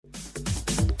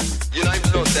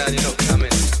Lockdown, you're not coming.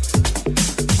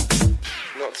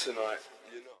 Not tonight.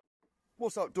 You're not.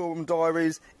 What's up, Dorman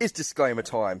Diaries? It's disclaimer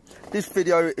time. This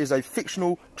video is a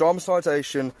fictional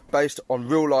dramatisation based on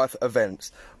real life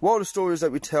events. While the stories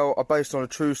that we tell are based on a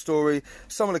true story,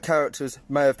 some of the characters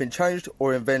may have been changed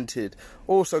or invented.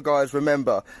 Also guys,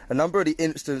 remember, a number of the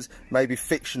incidents may be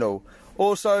fictional.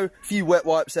 Also, a few wet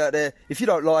wipes out there. If you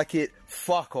don't like it,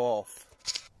 fuck off.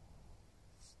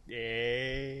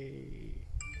 Yay.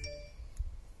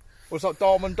 What's up,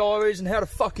 Dorman Diaries, and how the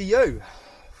fuck are you?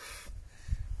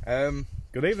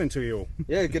 Good evening to you all.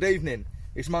 Yeah, good evening.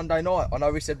 It's Monday night. I know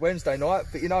we said Wednesday night,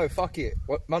 but you know, fuck it.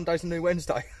 Monday's the new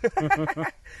Wednesday.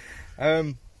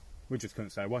 We just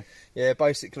couldn't stay away. Yeah,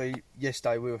 basically,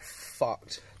 yesterday we were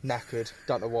fucked, knackered.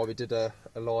 Don't know why we did a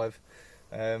live.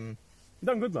 You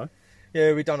done good though.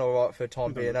 Yeah, we done alright for the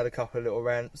time being. Had a couple of little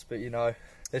rants, but you know,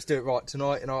 let's do it right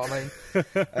tonight, you know what I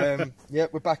mean? Yeah,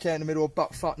 we're back out in the middle of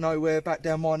buttfuck nowhere, back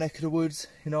down my neck of the woods,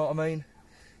 you know what I mean?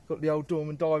 Got the old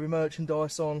Dorman Diary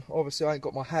merchandise on. Obviously, I ain't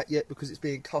got my hat yet because it's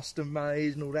being custom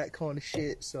made and all that kind of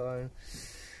shit, so...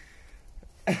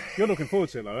 You're looking forward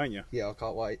to it though, ain't you? Yeah, I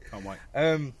can't wait. Can't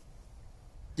wait.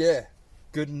 Yeah,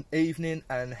 good evening,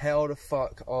 and how the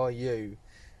fuck are you?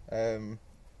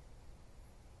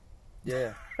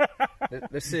 Yeah.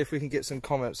 Let's see if we can get some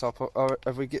comments up. Are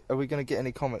we going to get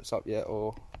any comments up yet,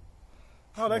 or?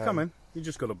 Oh, they're coming. You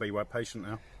just got to be patient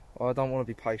now. I don't want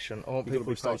to be patient. I want people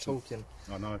to start talking.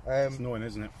 I know. It's annoying,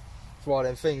 isn't it? It's one of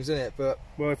them things, isn't it? But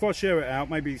well, if I share it out,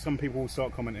 maybe some people will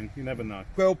start commenting. You never know.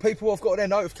 Well, people have got their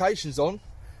notifications on.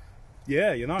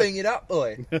 Yeah, you know. Bing it up,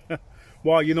 boy.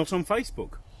 Why are you not on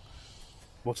Facebook?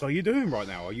 What are you doing right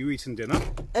now? Are you eating dinner?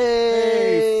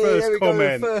 Hey, first there we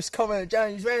comment. Go. First comment,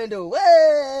 James Randall.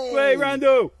 Hey, Hey,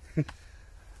 Randall.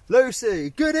 Lucy,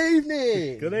 good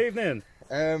evening. Good evening.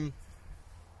 I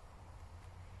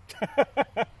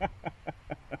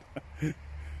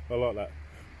like that.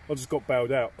 I just got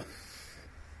bailed out.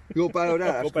 You're bailed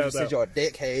out. I got That's bailed because you said you're a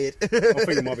dickhead. I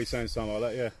think it might be saying something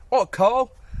like that, yeah. Oh,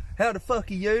 Carl, how the fuck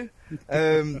are you?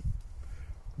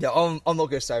 Yeah, I'm not going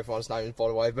to say everyone's names, by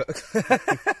the way, but...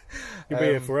 You'll be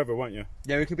here forever, won't you?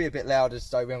 Yeah, we could be a bit louder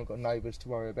today. We haven't got neighbours to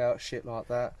worry about, shit like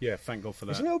that. Yeah, thank God for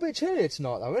that. It's a little bit chilly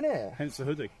tonight, though, isn't it? Hence the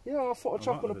hoodie. Yeah, I thought I'd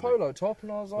chuck like on a the hoodie. polo top,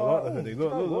 and I was like... I like the oh, hoodie. you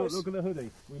know what? Look at the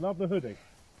hoodie. We love the hoodie.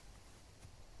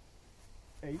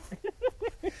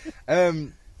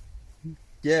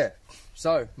 Yeah,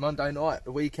 so, Monday night,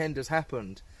 the weekend has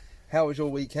happened. How was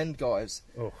your weekend, guys?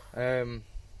 Oh.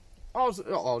 Ours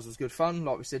was good fun,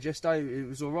 like we said yesterday. It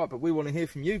was alright, but we want to hear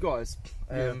from you guys.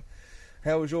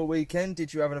 How was your weekend?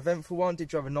 Did you have an eventful one?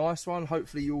 Did you have a nice one?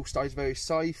 Hopefully you all stayed very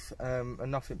safe and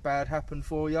nothing bad happened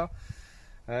for you.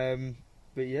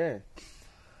 But yeah,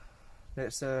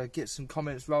 let's get some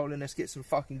comments rolling. Let's get some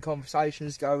fucking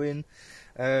conversations going.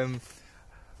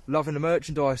 Loving the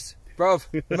merchandise. Bruv,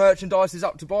 the merchandise is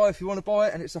up to buy if you want to buy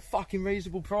it, and it's a fucking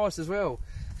reasonable price as well.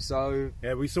 So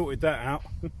yeah, we sorted that out.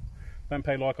 Don't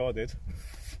pay like I did.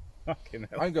 Fucking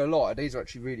hell. I ain't gonna lie, these are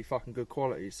actually really fucking good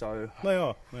quality. So They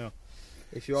are.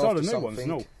 if you're So after the new something, ones,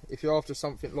 no. if you're after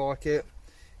something like it,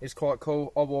 it's quite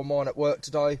cool. I wore mine at work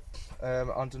today,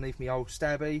 underneath my old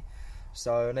stabby.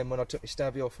 So and then when I took my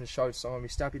stabby off and showed some of my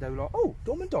stabby, they were like, "Oh,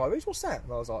 Dorman Diaries, what's that?"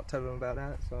 And I was like, telling them about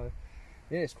that. So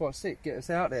yeah, it's quite sick. Get us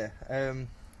out there.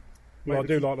 Well, I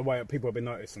do like the way that people have been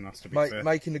noticing us, to be fair.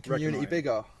 Making the community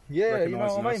bigger. Yeah, you know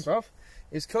what I mean, Recognising bruv.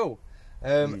 It's cool.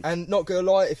 And not gonna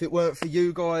lie, if it weren't for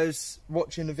you guys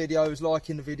watching the videos,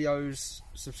 liking the videos,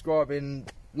 subscribing,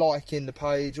 liking the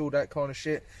page, all that kind of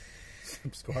shit.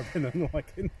 Subscribing and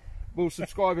liking. Well,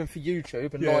 subscribing for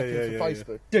YouTube and Yeah, liking yeah, for yeah,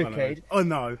 Facebook. yeah. Dickhead. I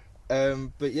know.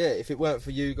 But yeah, if it weren't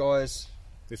for you guys,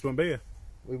 This won't be here.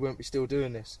 we wouldn't be still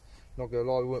doing this. Not gonna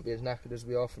lie, we wouldn't be as knackered as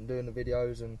we are from doing the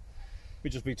videos. And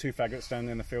We'd just be two faggots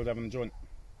standing in the field having a joint.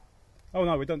 Oh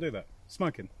no, we don't do that.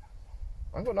 Smoking.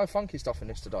 I ain't got no funky stuff in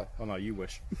this today. Oh no, you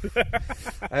wish.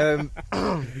 Um,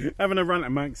 Having a rant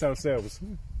amongst ourselves.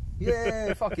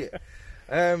 yeah, fuck it.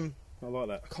 I like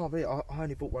that. I can't believe I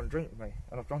only bought one drink with me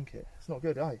and I've drunk it. It's not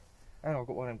good, eh? And I've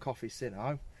got one of them coffees sitting at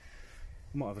home.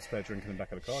 I might have a spare drink in the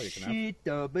back of the car you can have. Shit,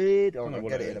 the bed. I'm know gonna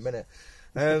what get it it in a is. minute.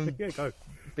 Yeah, go.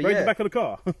 But Right in yeah, the back of the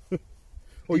car.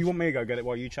 Or you want me to go get it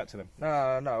while you chat to them? no,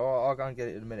 I'll go and get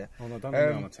it in a minute. Oh no, don't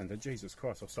leave me unattended. Jesus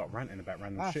Christ, I'll start ranting about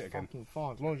random That's shit again. fucking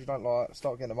fine, as long as you don't like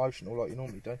start getting emotional like you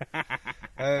normally do.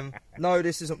 No,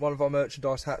 this isn't one of our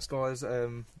merchandise hats, guys.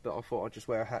 But I thought I'd just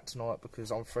wear a hat tonight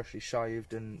because I'm freshly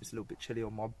shaved and it's a little bit chilly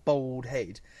on my bald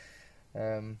head.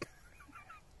 But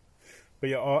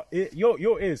yeah,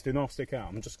 your ears do not stick out.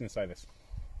 I'm just going to say this.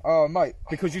 Oh, mate.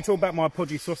 Because you talk about my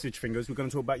podgy sausage fingers, we're going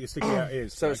to talk about your sticky out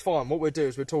ears. So it's fine. What we'll do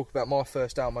is we'll talk about my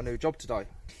first day on my new job today.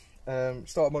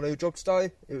 Started my new job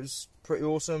today. It was pretty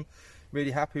awesome.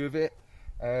 Really happy with it.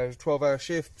 It was a 12-hour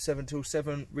shift, 7 till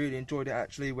 7. Really enjoyed it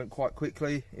actually. Went quite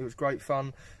quickly. It was great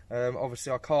fun.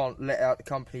 Obviously I can't let out the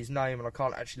company's name and I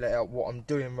can't actually let out what I'm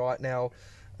doing right now.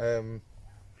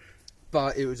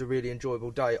 But it was a really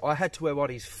enjoyable day. I had to wear one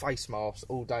of these face masks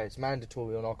all day. It's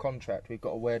mandatory on our contract. We've got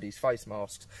to wear these face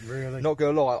masks. Really? Not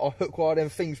gonna lie, I hook one of them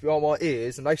things behind my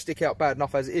ears and they stick out bad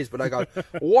enough as it is, but they go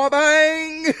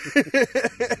wha-bang!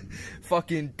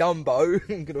 Fucking Dumbo.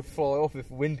 I'm gonna fly off if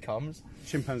the wind comes.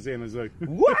 Chimpanzee in the zoo.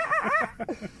 Wah!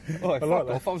 Oh, fuck like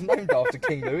that. off. I was named after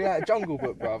King Louis out of Jungle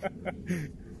Book, bruv.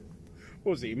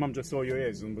 What was it? Your mum just saw your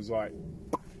ears and was like,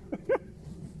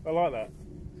 I like that.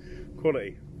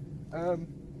 Quality.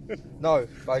 No,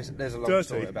 basically, there's a long Dirty.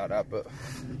 story about that, but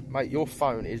mate, your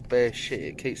phone is bare shit.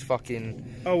 It keeps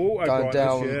fucking auto going brightness,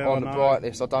 down yeah, on I the know.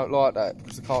 brightness. I don't like that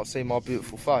because I can't see my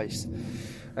beautiful face.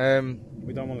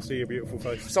 We don't want to see your beautiful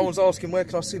face. Someone's asking where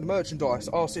can I see the merchandise.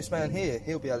 Ask this man here.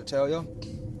 He'll be able to tell you.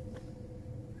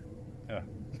 Yeah.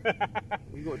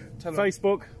 You got to tell him.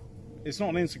 Facebook. It's not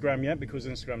on Instagram yet because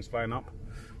Instagram's playing up.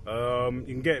 You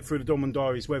can get it through the Dorman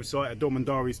Diaries website at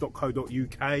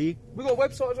dormandiaries.co.uk. We got a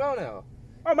website as well now.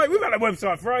 Oh mate, we've had a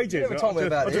website for ages. never told me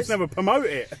about I just this. never promote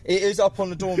it. It is up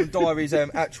on the Dorman Diaries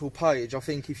actual page. I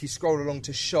think if you scroll along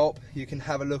to shop, you can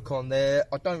have a look on there.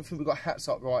 I don't think we've got hats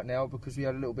up right now because we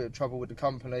had a little bit of trouble with the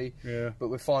company. Yeah. But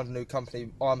we're finding a new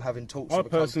company. I'm having talks I with the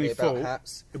company personally about thought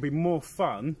hats. it'd be more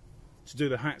fun to do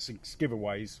the hats and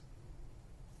giveaways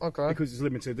Okay. because it's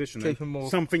limited edition. Keep 'em more-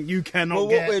 Something you cannot Well,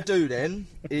 get. what we'll do then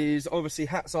is obviously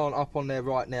hats aren't up on there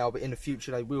right now, but in the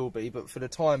future they will be. But for the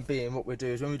time being, what we'll do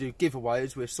is when we do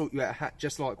giveaways, we'll sort you out a hat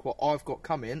just like what I've got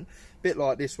coming, bit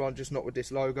like this one, just not with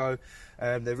this logo.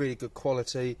 They're really good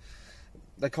quality.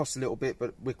 They cost a little bit,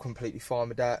 but we're completely fine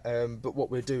with that. But what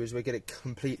we'll do is we'll get it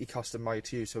completely custom made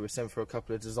to you. So we'll send for a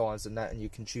couple of designs and that, and you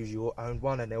can choose your own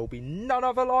one, and there will be none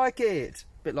other like it.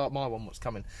 Bit like my one, what's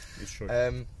coming. It's true.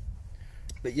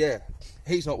 But yeah,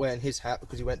 he's not wearing his hat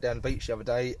because he went down the beach the other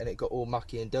day and it got all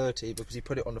mucky and dirty because he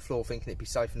put it on the floor thinking it'd be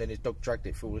safe, and then his dog dragged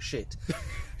it through all the shit.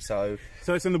 So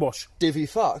it's in the wash. divvy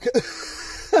fuck.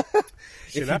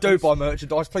 If you do happens. buy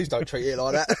merchandise, please don't treat it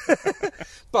like that.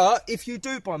 But if you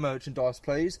do buy merchandise,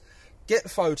 please get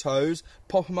photos,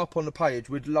 pop them up on the page.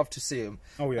 We'd love to see them.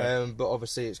 Oh, yeah. But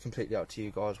obviously it's completely up to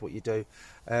you guys what you do.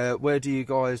 Where do you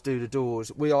guys do the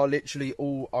doors? We are literally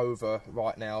all over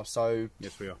right now. So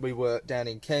Yes, we are. we work down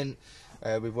in Kent.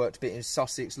 We've worked a bit in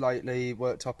Sussex lately.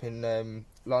 Worked up in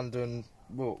London.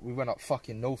 Well, we went up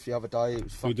fucking north the other day. It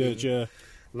was We fucking did, yeah.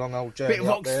 long old journey Bit of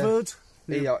up there. Oxford.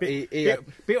 He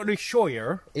Bit of the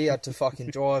Shire. He had to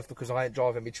fucking drive because I ain't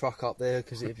driving my truck up there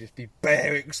because it'd just be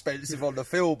bare expensive on the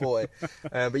fuel, boy.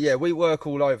 But yeah, we work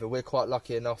all over. We're quite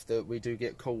lucky enough that we do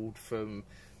get called from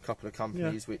a couple of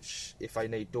companies, which if they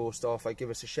need door staff, they give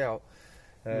us a shout.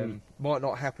 Might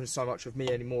not happen so much with me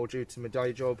anymore due to my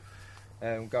day job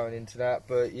going into that,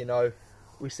 but you know,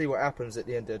 we see what happens at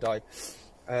the end of the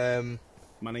day.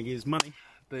 Money is money.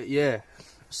 But yeah,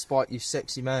 Spike, you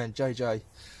sexy man, JJ.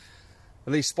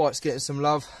 At least Spike's getting some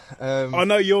love. I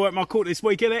know you're at my court this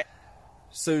week, innit?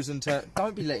 Susan,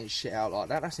 don't be letting shit out like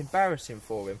that. That's embarrassing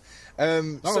for him.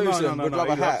 no, Susan no, would no, love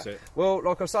a he loves hat. it. Well,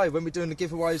 like I say, when we're doing the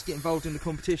giveaways, get involved in the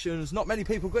competitions. Not many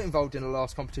people got involved in the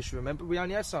last competition. Remember, we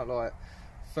only had something like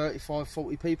 35,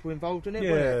 40 people involved in it.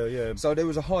 wasn't it? Yeah. So there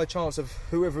was a high chance of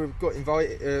whoever got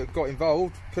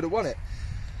involved could have won it.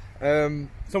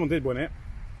 Someone did win it.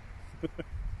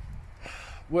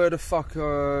 Where the fuck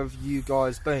have you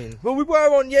guys been? Well, we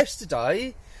were on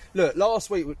yesterday. Look, last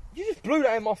week you just blew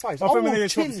that in my face. I will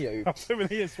tin you. I'm filming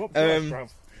here swap Um,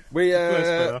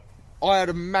 I had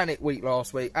a manic week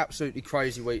last week, absolutely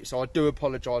crazy week. So I do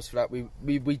apologise for that. We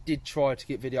did try to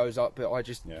get videos up, but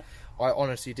I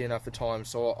honestly didn't have the time.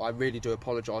 So I really do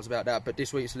apologise about that. But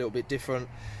this week's a little bit different.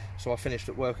 So I finished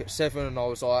at work at 7, and I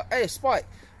was like, "Hey, Spike,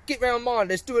 get round mine.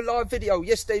 Let's do a live video."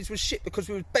 Yesterday's was shit because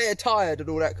we was bare tired and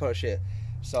all that kind of shit.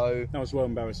 So that was well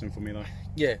embarrassing for me though.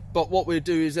 yeah, but what we'll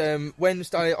do is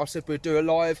Wednesday, I said we'll do a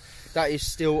live. That is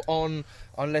still on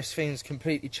unless things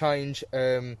completely change.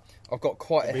 I've got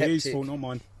quite a His hectic. fault, not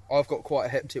mine. I've got quite a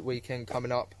hectic weekend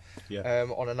coming up. Yeah.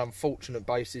 On an unfortunate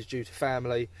basis due to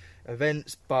family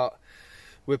events, but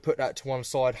we'll put that to one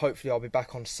side. Hopefully, I'll be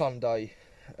back on Sunday.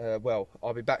 Well,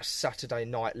 I'll be back Saturday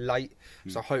night late,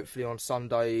 so hopefully on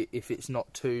Sunday, if it's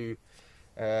not too.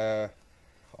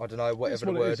 I don't know, whatever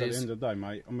the word is. At the is. end of the day,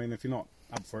 mate. I mean, if you're not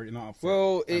up for it, you're not up for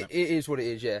Well, it. it is what it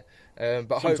is, yeah. But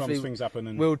Sometimes hopefully things happen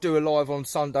and we'll do a live on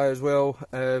Sunday as well.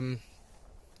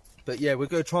 But yeah, we're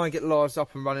going to try and get the lives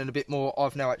up and running a bit more.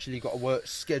 I've now actually got a work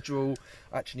schedule.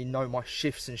 I actually know my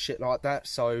shifts and shit like that.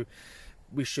 So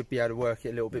we should be able to work it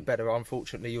a little bit better.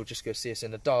 Unfortunately, you're just going to see us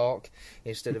in the dark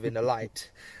instead of in the light.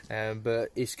 But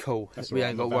it's cool. That's We all right,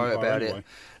 ain't got I'm to a worry vampire about anyway. it.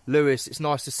 Lewis, it's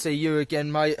nice to see you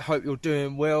again, mate. Hope you're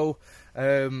doing well.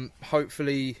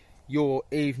 Hopefully your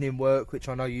evening work, which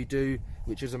I know you do,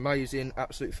 which is amazing,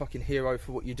 absolute fucking hero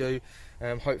for what you do.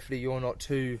 Hopefully you're not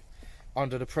too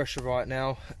under the pressure right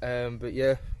now. But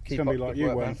yeah, It's going to be like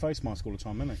you wearing face mask all the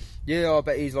time, isn't it? yeah, I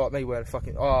bet he's like me wearing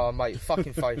fucking mate,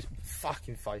 fucking face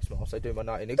mask. They do my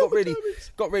nutting. It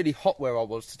got really hot where I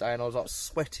was today, and I was like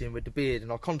sweating with the beard,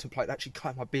 and I contemplated actually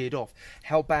cutting my beard off.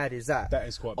 How bad is that? That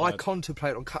is quite I bad.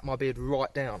 contemplate on cutting my beard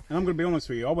right down. And I'm going to be honest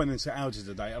with you, I went into Aldi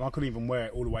today and I couldn't even wear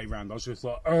it all the way round. I was just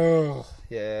like, oh.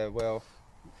 Yeah, well,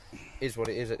 is what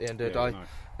it is at the end of the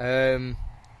Yeah,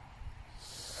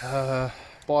 day.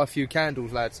 Buy a few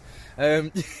candles, lads.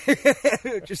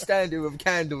 Just stand here with a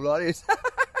candle like this.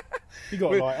 You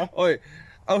got a lighter. Oi.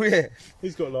 Oh yeah.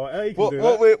 He's got a lighter. He can do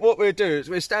that. What we'll do is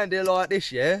we'll stand here like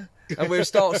this, yeah, and we'll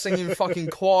start singing fucking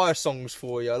choir songs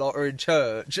for you, like we're in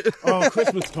church. Oh,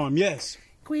 Christmas time, yes.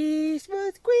 Christmas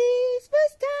time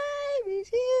is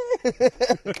here.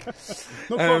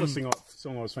 Not quite the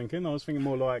song I was thinking. I was thinking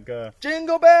more like...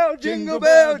 Jingle bell, jingle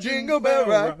bell, jingle bell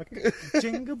rock.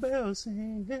 Jingle bell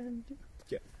singing.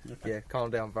 Yeah. Okay. Yeah,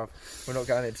 calm down, bruv. We're not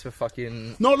going into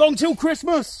fucking... Not long till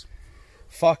Christmas.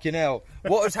 Fucking hell.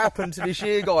 What has happened to this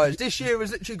year, guys? This year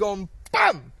has literally gone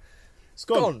BAM! It's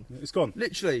gone. Gone. It's gone.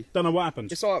 Literally. Don't know what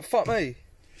happened. It's like, fuck me.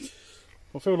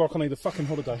 I feel like I need a fucking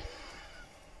holiday.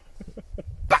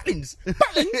 Battings!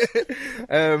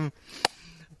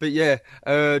 But yeah,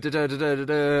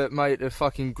 mate, the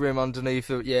fucking grim underneath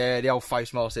it. Yeah, the old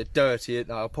face mask said dirty. It.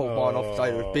 No, I pulled mine off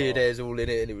today with beard hairs all in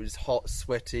it, and it was hot,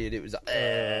 sweaty, and it was like,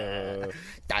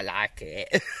 don't like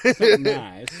it.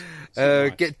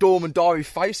 Nice. Get Dorm and Diary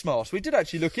face masks. We did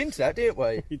actually look into that, didn't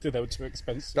we? You did. They were too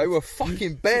expensive. They were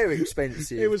fucking bare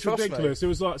expensive. It was trust ridiculous. Me. It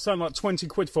was like something like 20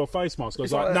 quid for a face mask. I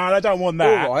was It's like, like, no, I don't want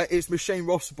that. All right, it's machine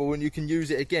washable and you can use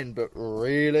it again, but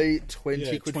really, 20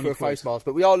 Yeah, quid 20 for a face mask.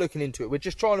 But we are looking into it. We're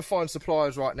just trying to find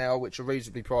suppliers right now which are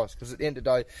reasonably priced, because at the end of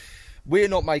the day, we're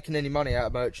not making any money out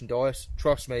of merchandise.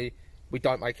 Trust me, we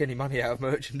don't make any money out of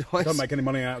merchandise. Don't make any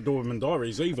money out of Doberman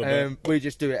Diaries either. We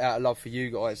just do it out of love for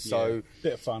you guys. So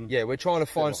bit of fun. yeah, we're trying to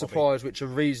find of a hobby. suppliers which are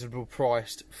reasonable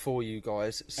priced for you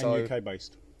guys. So And UK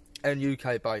based. and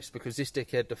UK based, because this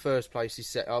dickhead, the first place he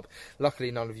set up,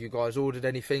 luckily none of you guys ordered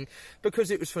anything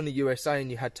because it was from the USA and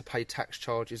you had to pay tax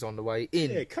charges on the way in.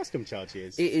 Yeah, custom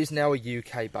charges. It is now a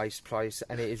UK based place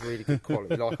and it is really good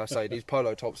quality. Like I say, these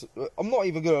polo tops, I'm not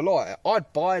even going to lie,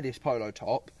 I'd buy this polo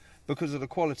top because of the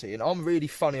quality, and I'm really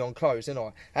funny on clothes, ain't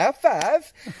I? Have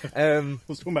five. I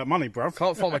was talking about money, bruv.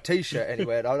 Can't find my t-shirt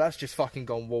anywhere though, that's just fucking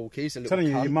gone walkies. A little Telling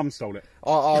you, cunt. your mum stole it.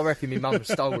 I reckon my mum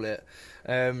stole it.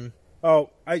 Oh,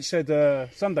 H said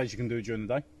Sundays you can do during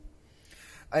the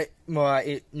day.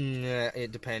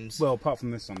 It depends. Well, apart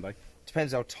from this Sunday.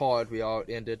 Depends how tired we are at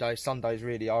the end of the day. Sunday's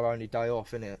really our only day off,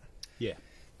 isn't it? Yeah.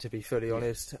 To be fully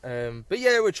honest. But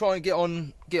yeah, we're trying to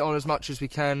get on as much as we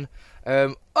can.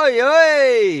 Oi,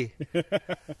 oi!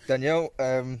 Danielle.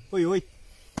 Oi, oi.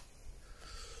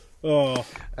 Oh,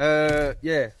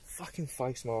 Yeah, fucking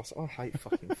face mask. I hate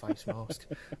fucking face mask.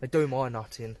 They do my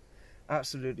nutting.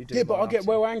 Absolutely do. yeah, but my I get nutting.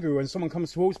 well angry when someone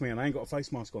comes towards me and I ain't got a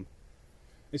face mask on.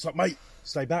 It's like, mate,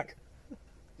 stay back.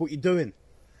 What you doing?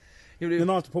 Then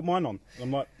I have to put mine on.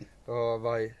 I'm like, Oh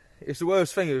mate, it's the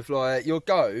worst thing if like you'll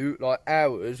go like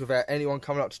hours without anyone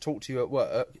coming up to talk to you at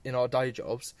work in our day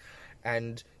jobs,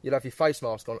 and you'll have your face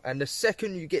mask on, and the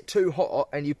second you get too hot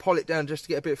and you pull it down just to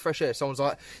get a bit of fresh air, someone's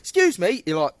like, "Excuse me,"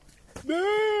 you're like,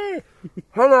 no.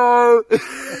 "Hello."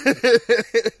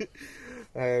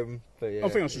 But yeah, I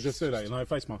think I should just do that,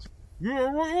 face mask.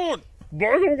 Yeah, what you want?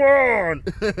 can't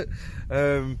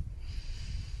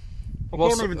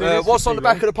even do this What's for on the TV.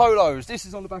 back of the polos? This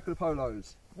is on the back of the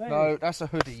polos. No, that's a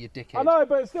hoodie, you dickhead. I know,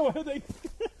 but it's still a hoodie.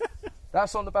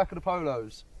 That's on the back of the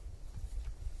polos.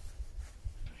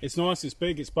 It's nice, it's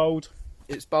big, it's bold.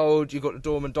 It's bold. You've got the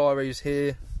Dorman Diaries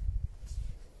here.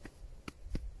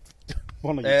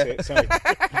 One of your tits,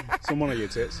 eh? Some one of your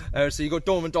tits. So you've got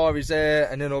Dorman Diaries there,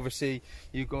 and then obviously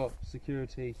you've got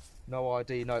security, no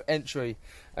ID, no entry.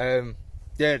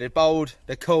 Yeah, they're bold,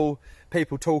 they're cool.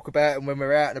 People talk about them when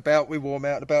we're out and about. We wore them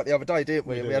out and about the other day, didn't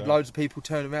we? We And did, we had yeah. loads of people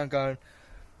turning around going,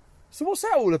 "So what's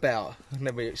that all about?" And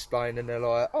then we explain, and they're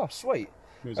like, "Oh, sweet."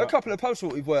 Who's A that? couple of posts that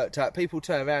we've worked at, people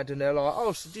turn around and they're like,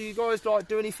 "Oh, so do you guys like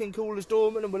do anything cool as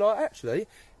Dorman?" And we're like, "Actually,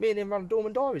 me and him run a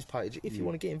Dorman Diaries page. If you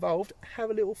want to get involved, have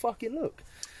a little fucking look."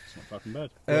 It's not fucking bad.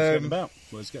 Where's getting about?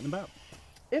 Where's getting about?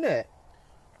 Innit?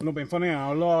 We're not being funny.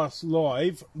 Our last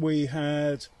live, we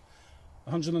had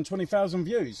 120,000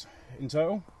 views. in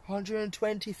total?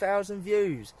 120,000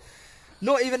 views.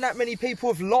 Not even that many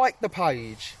people have liked the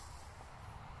page.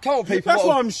 Come on, people. That's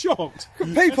why I'm shocked.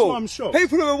 That's why I'm shocked.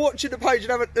 People who are watching the page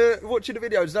and haven't watching the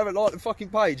videos and haven't liked the fucking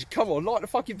page. Come on, like the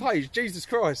fucking page. Jesus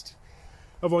Christ.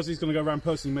 Otherwise, he's going to go around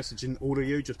personally messaging all of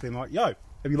you, just being like, "Yo,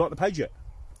 have you liked the page yet?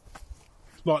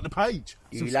 Like the page.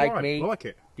 Do you Subscribe. like me? Like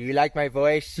it. Do you like my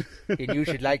voice? Then you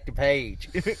should like the page.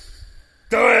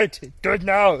 Do it! Do it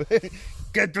now!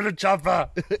 Get to the chopper!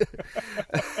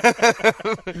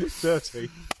 Dirty.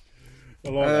 I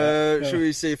like that. Should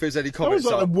we see if there's any That comments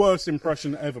was like up? the worst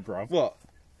impression ever, bro. What?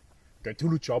 Get to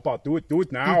the chopper. Do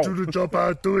it now. To the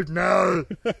chopper, do it now!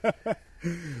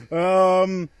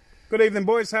 Good evening,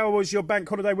 boys. How was your bank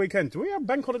holiday weekend? Do we have a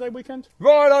bank holiday weekend?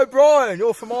 Ryan O'Brien,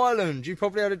 you're from Ireland. You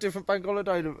probably had a different bank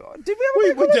holiday. Did we have a bank We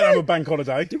holiday? didn't have a bank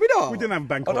holiday. Did we not? We didn't have a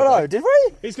bank I holiday. don't know, did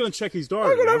we? He's going to check his I'm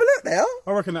diary. going to now. have a look now.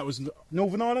 I reckon that was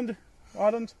Northern Ireland.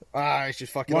 Ah, it's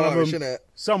just fucking One of Irish, them. isn't it?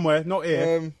 Somewhere, not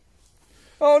here.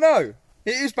 Oh no,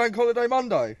 it is Bank Holiday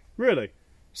Monday. Really?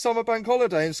 Summer Bank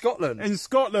Holiday in Scotland. In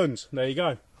Scotland. There you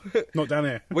go. Not down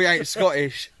here. We ain't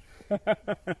Scottish.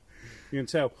 You can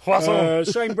tell. What's on?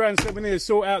 Shane Brown said we need to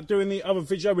sort out doing the other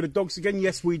video with the dogs again.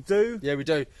 Yes, we do. Yeah, we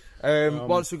do.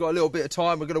 Once we've got a little bit of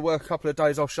time, we're going to work a couple of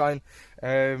days off, Shane.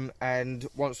 And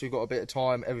once we've got a bit of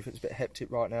time, everything's a bit hectic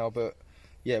right now, but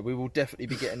yeah, we will definitely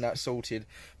be getting that sorted.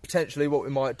 Potentially what we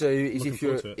might do is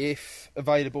if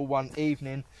available one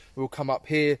evening, we'll come up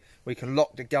here, we can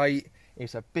lock the gate,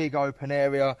 it's a big open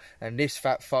area, and this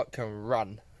fat fuck can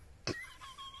run.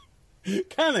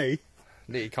 Can he?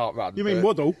 He can't run. You mean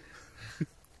waddle?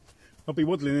 I'll be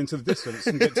waddling into the distance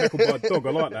and get tackled by a dog.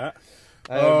 I like that.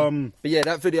 But yeah,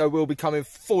 that video will be coming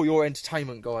for your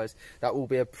entertainment, guys. That will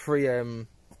be a pre-recorded.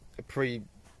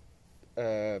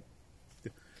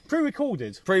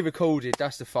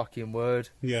 That's the fucking word.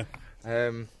 Yeah.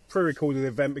 Pre-recorded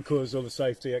event because of the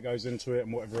safety that goes into it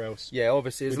and whatever else. Yeah,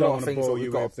 obviously there's a lot of things that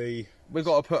we've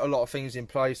got to put a lot of things in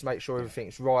place, make sure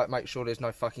everything's right, make sure there's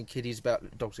no fucking kiddies about the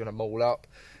dog's going to maul up.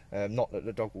 Not that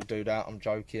the dog will do that, I'm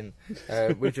joking.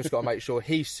 We've just got to make sure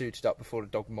he's suited up before the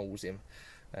dog mauls him.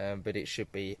 But it should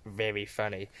be very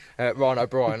funny. Ryan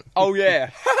O'Brien. Oh yeah.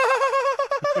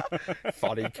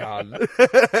 Funny cunt.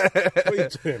 What are you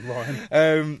doing,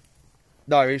 Ryan?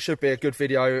 No, it should be a good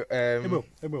video. It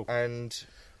will. And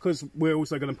because we're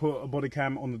also going to put a body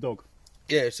cam on the dog.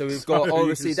 yeah, so we've got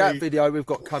obviously that video we've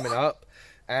got coming up.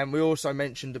 And we also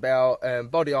mentioned about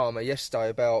body armour yesterday,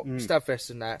 about stab vests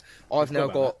and that. I've now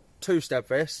got 2 stab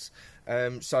vests.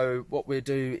 So what we'll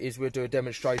do is we'll do a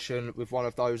demonstration with one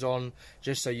of those on,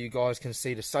 just so you guys can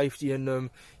see the safety in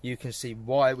them. You can see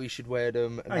why we should wear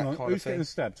them and Hang that on, kind of who's thing. getting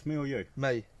stabbed, me or you?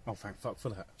 Me. Oh, thank fuck for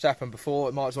that. It's happened before,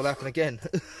 it might as well happen again.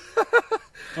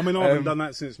 I mean, I haven't done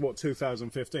that since, what,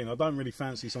 2015. I don't really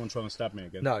fancy someone trying to stab me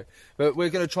again. No, but we're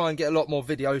going to try and get a lot more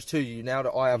videos to you now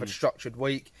that I have a structured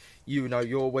week. You know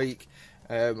your week.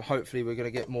 Hopefully we're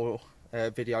going to get more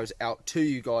videos out to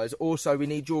you guys. Also, we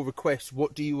need your requests.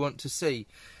 What do you want to see?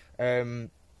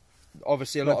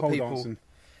 Obviously, a lot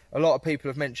of people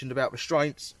have mentioned about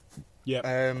restraints.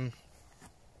 Yeah.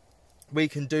 We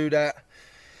can do that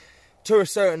to a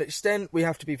certain extent. We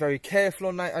have to be very careful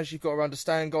on that, as you've got to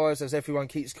understand, guys, as everyone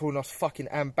keeps calling us fucking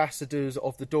ambassadors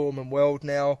of the Doorman world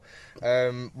now.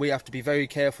 We have to be very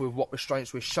careful with what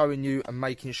restraints we're showing you and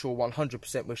making sure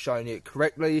 100% we're showing it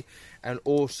correctly, and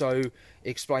also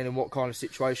explaining what kind of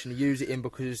situation to use it in,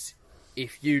 because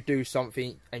if you do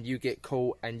something and you get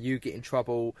caught and you get in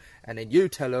trouble and then you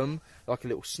tell them, like a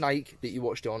little snake, that you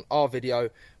watched it on our video,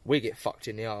 we get fucked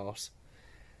in the arse.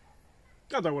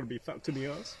 I don't want to be fucked in the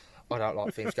arse. I don't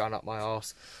like things going up my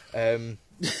arse.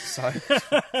 So,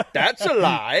 that's a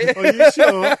lie. Are you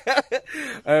sure?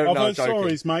 I've heard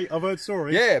stories, mate. I've heard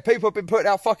stories. Yeah, people have been putting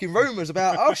out fucking rumours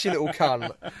about us, you little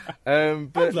cunt. But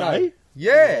Have they?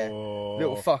 Yeah, Oh.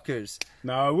 little fuckers.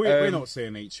 No, we're not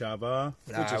seeing each other.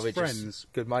 We're just friends.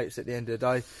 Just good mates at the end of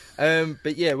the day.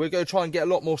 But yeah, we're going to try and get a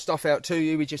lot more stuff out to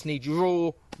you. We just need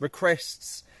your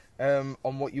requests on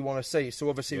what you want to see. So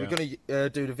obviously we're going to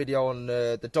do the video on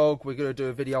the dog. We're going to do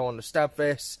a video on the stab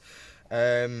vest.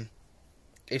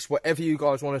 It's whatever you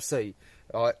guys want to see.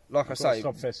 Like I say,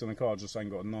 stab vest in the car, just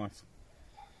ain't got a knife.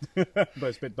 But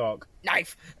it's a bit dark.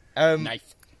 Knife.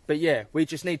 Knife. But yeah, we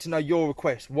just need to know your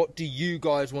requests. What do you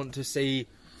guys want to see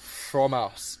from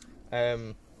us?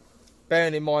 Bearing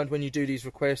in mind, when you do these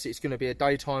requests, it's going to be a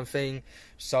daytime thing.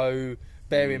 So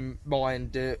bear in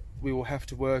mind that we will have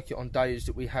to work it on days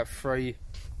that we have free.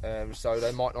 So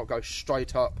they might not go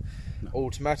straight up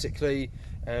automatically.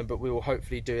 But we will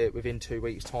hopefully do it within 2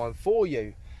 weeks' time for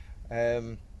you.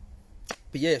 But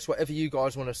yes, whatever you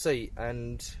guys want to see.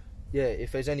 And yeah,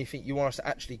 if there's anything you want us to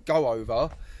actually go over,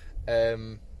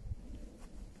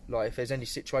 like if there's any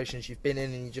situations you've been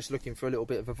in and you're just looking for a little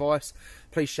bit of advice,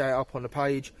 please share it up on the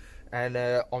page, and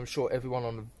I'm sure everyone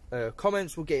on the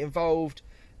comments will get involved,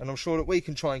 and I'm sure that we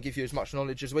can try and give you as much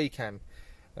knowledge as we can.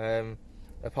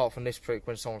 Apart from this prick,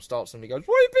 when someone starts and he goes,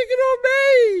 "What are you picking on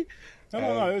me?"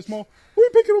 No, it's more, "What are you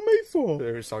picking on me for?"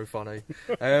 They're so funny.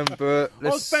 But I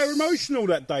was very emotional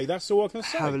that day, that's all I can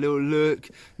say. have a little look.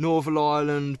 Northern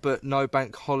Ireland, but no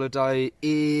bank holiday.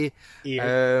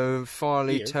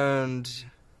 Finally Ear. turned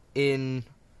in.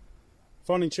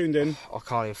 Finally tuned in. I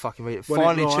can't even fucking read it. When it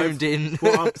Finally live, tuned in.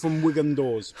 What up from Wigan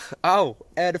Doors. Oh,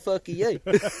 how the fuck are you?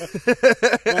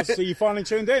 Nice to see you finally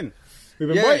tuned in. We've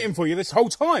been Yeah. waiting for you this whole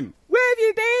time. Where have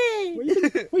you been? What you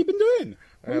been doing?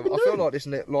 What you been I doing? feel like this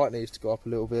light needs to go up a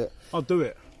little bit. I'll do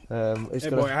it. It's Yeah,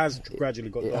 gonna, boy, it has gradually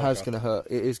got it darker. has gonna hurt.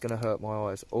 It is gonna hurt my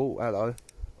eyes. Oh, hello.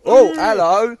 Oh,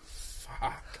 hello.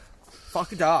 Fuck.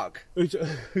 Fucking dark. Who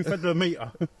fed the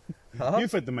meter? Huh? You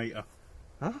fed the meter.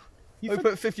 Huh? You We fed...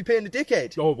 put 50p in the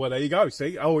dickhead. Oh, well, there you go.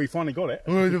 See? Oh, he finally got it.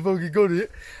 Oh, the fucking got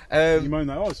it. You moan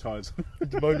that I was tired.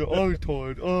 The moment I was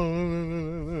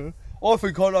tired. I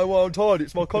think I know why I'm tired.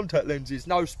 It's my contact lenses.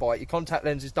 No, Spike. Your contact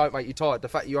lenses don't make you tired. The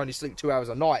fact you only sleep 2 hours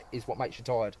a night is what makes you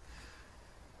tired.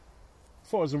 I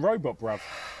thought I was a robot, bruv.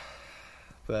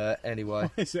 But anyway.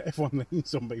 Why is it everyone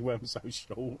leans on me when I'm so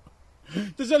short?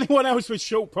 Does anyone else with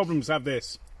short problems have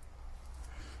this?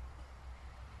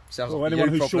 Sounds Well, like anyone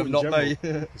a you who's short problem, in not me.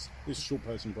 general. It's a short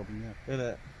person problem, yeah. Isn't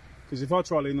it? Because if I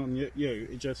try leaning on you,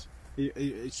 it's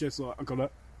just like, I got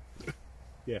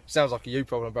it. Sounds like a you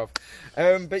problem, bruv.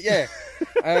 But yeah.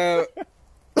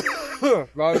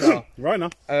 Rona. Rona.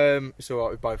 It's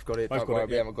alright, we've both got it. Both Don't got worry, it,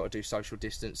 we yeah. haven't got to do social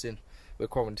distancing. We're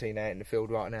quarantined out in the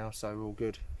field right now, so we're all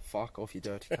good. Fuck off, you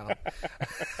dirty cunt.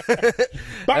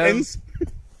 Buttons.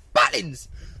 Butlins!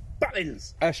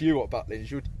 Buttons. Actually, you what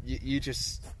Butlins?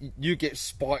 You get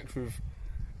spiked with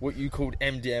what you called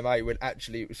MDMA when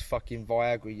actually it was fucking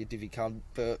Viagra, you divvy cunt.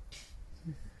 But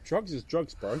Drugs is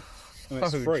drugs, bro. And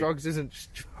it's no, free. drugs isn't just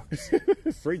drugs.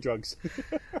 Free drugs.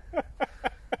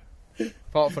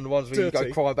 Apart from the ones where you Dirty.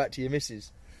 go cry back to your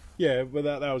missus. Yeah, but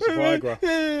that was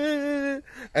Viagra.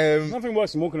 Nothing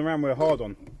worse than walking around with a hard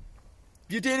on.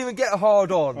 You didn't even get a hard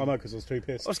on. I know, because I was too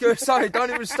pissed. I was going to say, don't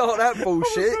even start that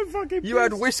bullshit. so fucking You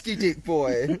had pissed. whiskey dick,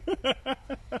 boy.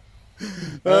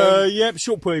 Yep,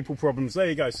 short people problems. There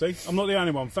you go, see? I'm not the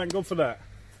only one. Thank God for that.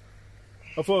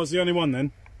 I thought I was the only one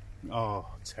then. Oh,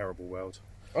 terrible world.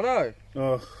 I know.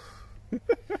 Oh,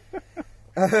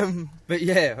 But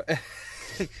yeah.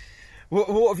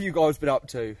 what have you guys been up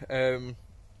to?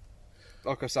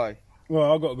 Like I say.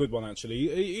 well, I've got a good one, actually.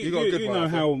 You got a good you one, know I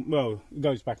think. how, well, it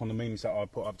goes back on the memes that I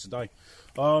put up today.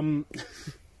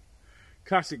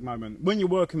 Classic moment. When you're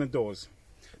working the doors.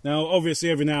 Now, obviously,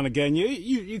 every now and again,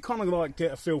 you kind of like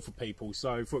get a feel for people.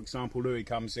 So, for example, Louis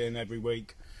comes in every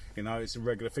week. You know, it's a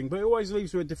regular thing. But he always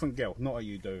leaves with a different girl. Not that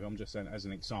you do. I'm just saying as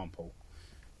an example.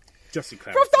 Just to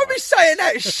clarify. Bro, don't be saying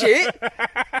that shit.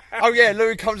 Oh yeah,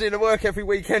 Louis comes in to work every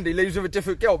weekend. He leaves with a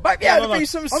different girl. Maybe No, had no, to no. be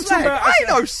some I'm slag. talking about- I ain't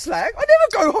no slag. I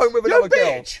never go home with another girl.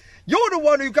 bitch. You're the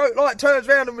one who turns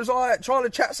around and was like trying to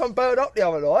chat some bird up the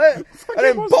other night, and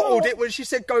then was bottled not. it when she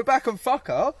said go back and fuck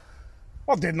her.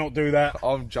 I did not do that.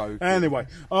 I'm joking. Anyway,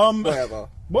 Whatever.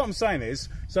 what I'm saying is,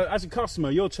 so as a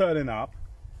customer, you're turning up,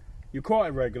 you're quite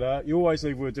irregular, you always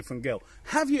leave with a different girl.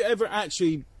 Have you ever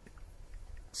actually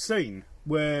seen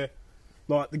where,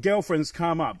 like, the girlfriend's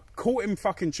come up, caught him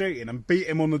fucking cheating and beat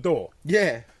him on the door?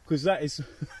 Yeah. Because that is,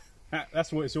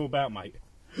 that's what it's all about, mate.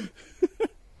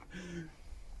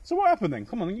 So what happened then?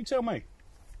 Come on, you tell me.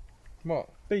 What?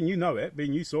 Being you know it,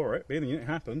 being you saw it, being it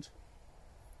happened.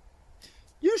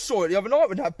 You saw it the other night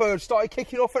when that bird started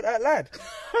kicking off at that lad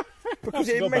because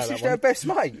he forgot about that messaged her one. best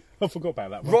mate I forgot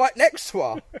about that one. right next to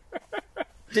her.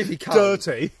 Divvy cunt.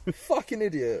 Dirty. Fucking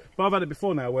idiot. But I've had it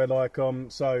before now where, like,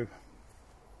 so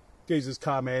geezer's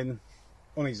come in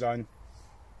on his own,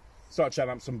 started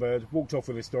chatting up some bird, walked off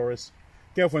with his stories.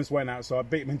 Girlfriend's went outside,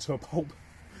 beat him into a pulp.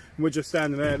 And we're just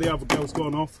standing there, the other girl's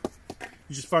gone off.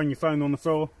 You just phone your phone on the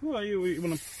floor. Well, you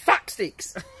want to... Fuck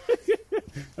sticks.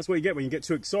 That's what you get when you get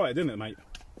too excited, isn't it, mate?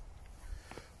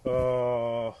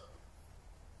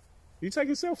 You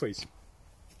taking selfies?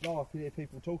 No, I can hear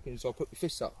people talking, so I put my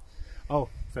fists up. Oh,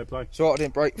 fair play. So I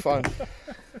didn't break the phone.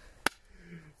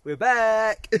 We're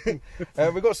back.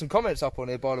 We've got some comments up on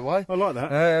here, by the way. I like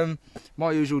that.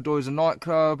 My usual door is a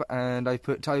nightclub, and they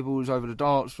put tables over the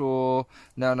dance floor.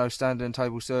 Now no standing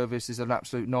table service is an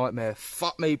absolute nightmare.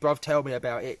 Fuck me, bruv, tell me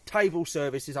about it. Table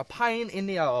service is a pain in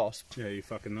the arse. Yeah, you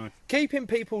fucking know. Keeping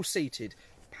people seated,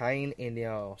 pain in the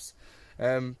arse.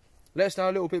 let us know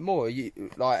a little bit more.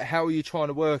 Like, how are you trying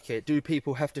to work it? Do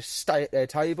people have to stay at their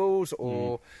tables,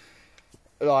 or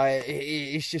like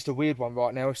it's just a weird one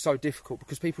right now? It's so difficult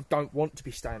because people don't want to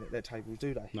be staying at their tables,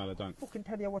 do they? No, they don't. I can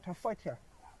tell you what I fight here.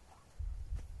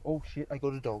 Oh shit! I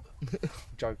got a dog. I'm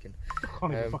joking. I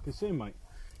can't even fucking see him, mate.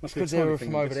 Must be a Because they tiny were thing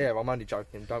from in over this. there. I'm only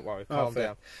joking. Don't worry. Oh, Calm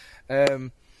fair.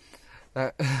 down.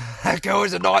 That girl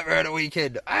was a nightmare at the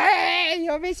weekend. Hey,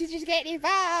 your missus is getting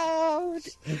involved.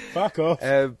 Fuck off.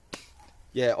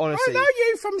 Yeah, honestly,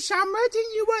 you from somewhere.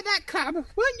 Didn't you work that club?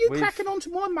 Weren't you We've- cracking onto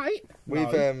my mate?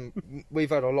 we've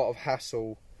had a lot of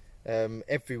hassle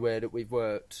everywhere that we've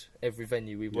worked, every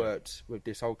venue we've worked with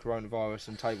this whole coronavirus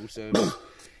and table service.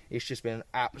 It's just been an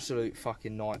absolute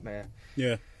fucking nightmare.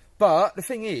 Yeah. But the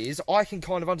thing is, I can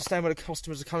kind of understand where the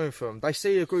customers are coming from. They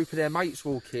see a group of their mates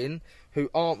walk in who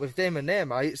aren't with them and their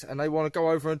mates, and they want to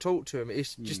go over and talk to them.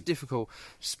 It's just difficult.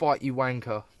 Spite you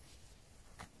wanker.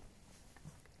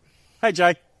 Hey,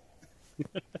 Jay.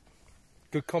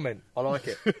 Good comment. I like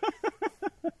it.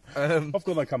 I've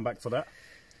got no comeback for that.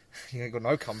 You ain't got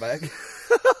no comeback.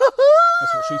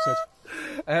 That's what she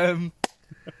said.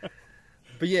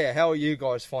 But yeah, how are you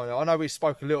guys finding it? I know we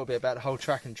spoke a little bit about the whole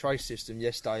track and trace system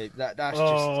yesterday. That's just...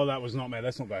 Oh, that was not me.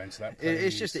 Let's not go into that.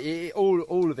 It's just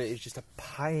all of it is just a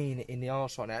pain in the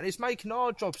arse right now, and it's making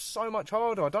our job so much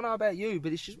harder. I don't know about you,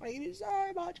 but it's just making it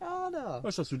so much harder.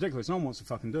 That's just ridiculous. No one wants to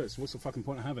fucking do it. So what's the fucking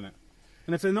point of having it?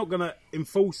 And if they're not going to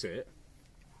enforce it,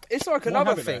 It's like Why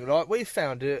another have it thing. there? Like we've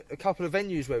found a couple of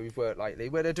venues where we've worked lately,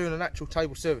 where they're doing an actual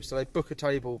table service. So they book a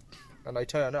table and they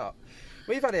turn up.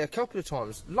 We've had it a couple of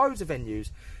times, loads of venues,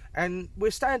 and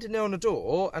we're standing there on the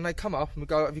door, and they come up and we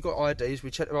go, "Have you got IDs?" We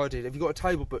check their ID. "Have you got a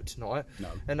table booked tonight?" No.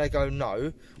 And they go,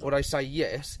 "No," or they say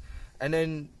yes, and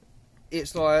then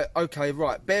it's like, "Okay,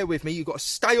 right, bear with me. You've got to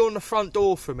stay on the front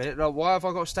door for a minute." They're like, "Why have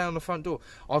I got to stay on the front door?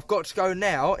 I've got to go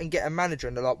now and get a manager."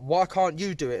 And they're like, "Why can't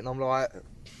you do it?" And I'm like,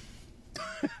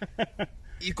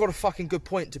 "You've got a fucking good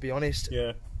point, to be honest."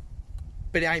 yeah.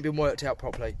 But it ain't been worked out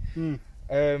properly.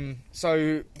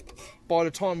 So by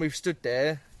the time we've stood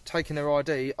there, taken their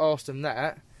ID, asked them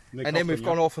that, Nick and then off we've them,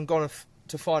 gone yeah. off and gone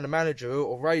to find a manager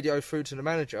or radio through to the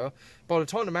manager, by the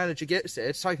time the manager gets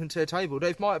there, to take them to their table,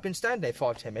 they might have been standing there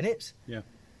 5-10 minutes. Yeah.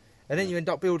 And then you end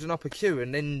up building up a queue,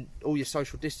 and then all your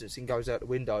social distancing goes out the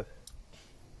window.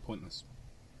 Pointless.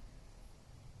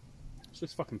 It's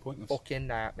just fucking pointless. Fucking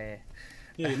nightmare.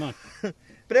 Yeah, you know. But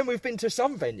then we've been to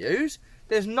some venues,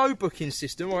 there's no booking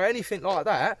system or anything like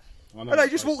that, I know and they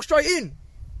that just place. walk straight in,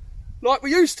 like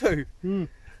we used to.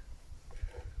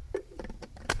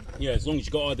 Yeah, as long as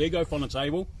you got ID, go find a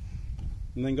table,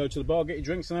 and then go to the bar, get your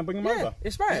drinks, and then bring them Yeah, over.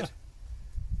 it's mad.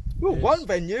 Yeah. Well, It is. one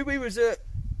venue we was at,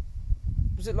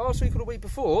 was it last week or the week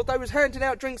before? They was handing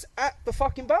out drinks at the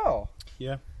fucking bar.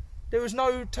 Yeah. There was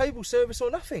no table service or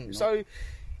nothing. So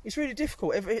it's really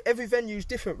difficult. Every venue's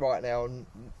different right now, and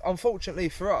unfortunately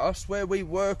for us, where we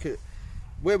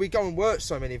go and work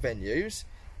so many venues,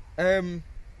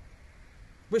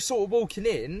 we're sort of walking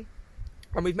in.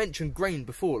 And we've mentioned green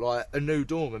before, like a new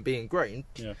doorman being green.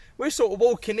 Yeah. We're sort of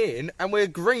walking in and we're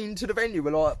green to the venue.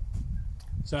 We're like,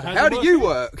 So how do you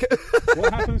work?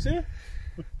 What happens here?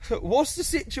 What's the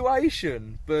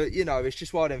situation? But you know, it's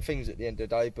just one of them things at the end of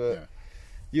the day. But Yeah.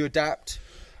 you adapt,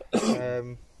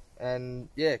 and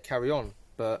yeah, carry on.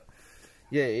 But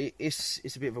yeah, it's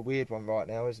a bit of a weird one right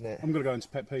now, isn't it? I'm going to go into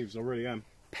pet peeves. I really am.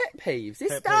 Pet peeves.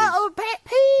 Let's Pet start peeves. on pet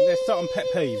peeves. Let's start on pet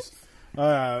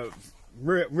peeves.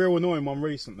 Real annoying one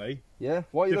recently. Yeah.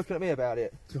 Why are you looking at me about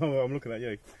it? Oh, I'm looking at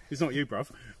you. It's not you,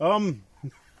 bruv.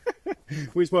 We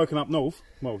was working up north.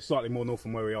 Well, slightly more north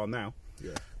than where we are now.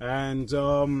 Yeah. And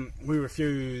we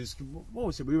refused. What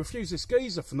was it? We refused this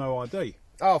geezer for no ID.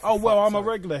 Oh, for Oh well, fuck's I'm a sake.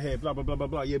 regular here. Blah blah blah blah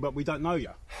blah. Yeah, but we don't know you.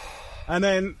 And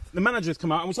then the manager's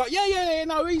come out and was like, yeah,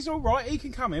 no, he's all right. He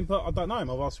can come in, but I don't know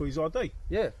him. I've asked for his ID.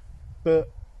 Yeah.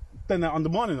 But then they're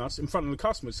undermining us in front of the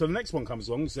customers. So the next one comes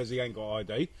along and says he ain't got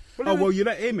ID. Well, Well, you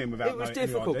let him in without It was any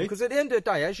difficult ID. because at the end of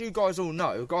the day, as you guys all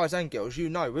know, guys and girls, you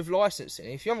know, with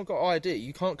licensing, if you haven't got ID,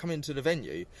 you can't come into the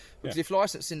venue. Because Yeah. if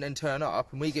licensing then turn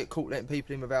up and we get caught letting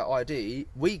people in without ID,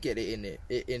 we get it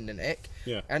in the neck,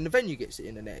 Yeah. and the venue gets it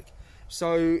in the neck.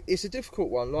 So it's a difficult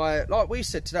one. Like we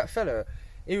said to that fella,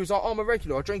 he was like, "I'm a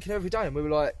regular, I drink it every day," and we were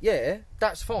like, "Yeah,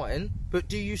 that's fine, but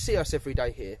do you see us every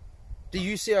day here? Do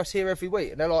you see us here every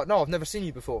week?" And they're like, "No, I've never seen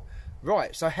you before."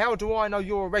 Right. So how do I know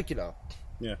you're a regular?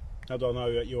 Yeah. How do I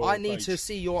know that you're? I need age? to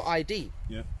see your ID.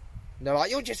 Yeah. And they're like,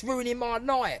 "You're just ruining my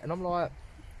night." And I'm like,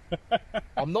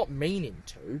 I'm not meaning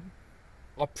to.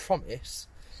 I promise.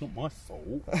 It's not my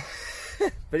fault.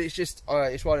 But it's just,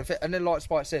 it's right. And then like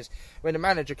Spike says, when the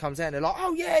manager comes out, they're like,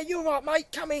 "Oh yeah, you're right, mate.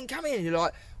 Come in, come in." And you're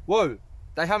like, "Whoa,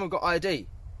 they haven't got ID.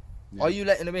 Are you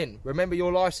letting them in? Remember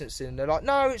your licensing. They're like,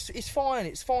 no, it's fine,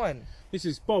 it's fine. This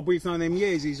is Bob. We've known him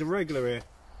years. He's a regular here.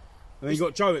 And then you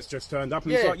got Joe that's just turned up,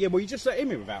 and he's Yeah. like, yeah, well, you just let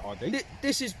him in without ID.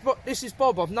 This is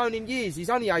Bob. I've known him years. He's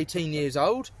only 18 years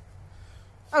old.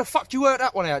 How the fuck do you work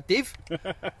that one out, Div?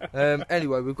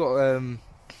 Anyway, we've got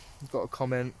a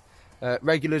comment.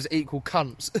 Regulars equal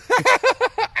cunts.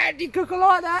 Andy Cook, I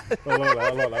like that. I like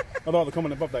that. I like the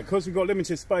comment above that. Because we've got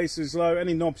limited spaces, though,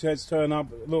 any knobheads turn up,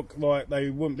 look like they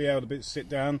wouldn't be able to sit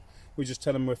down, we just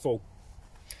tell them we're full.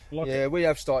 I like Yeah, it. we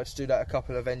have started to do that a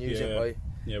couple of venues, haven't we?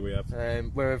 Yeah, we have.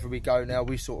 Wherever we go now,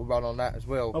 we sort of run on that as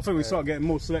well. I think we start getting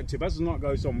more selective. As the night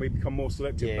goes on, we become more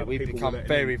selective. Yeah, about we people become we let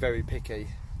very, in. very picky.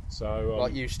 So,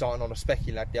 Like you starting on a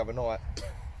specky lad the other night.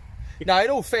 No, in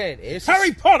all fairness,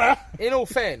 Harry Potter! this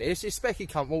specky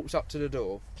cunt walks up to the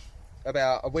door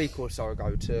about a week or so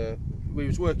ago. We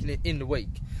was working it in the week,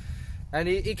 and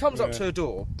he comes up to the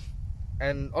door,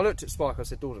 and I looked at Spike. I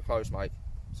said, "Doors are closed, mate."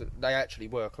 So they actually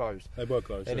were closed. They were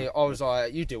closed. And yeah. I was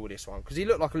like, "You deal with this one," because he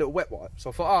looked like a little wet wipe.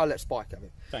 So I thought, let Spike have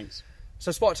it. Thanks.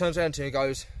 So Spike turns around to me and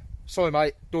goes, "Sorry,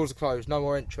 mate, doors are closed, no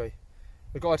more entry."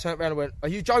 The guy turned around and went, "Are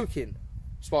you joking?"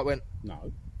 Spike went,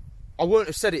 No. "I wouldn't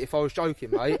have said it if I was joking,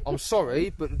 mate. I'm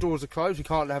sorry, but the doors are closed. We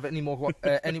can't have any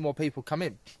more people come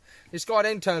in." This guy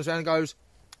then turns around and goes,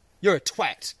 "You're a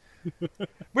twat."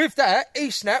 With that,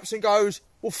 he snaps and goes,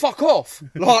 "Well, fuck off."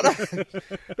 Like that.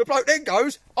 The bloke then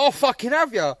goes, "I'll fucking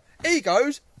have you." He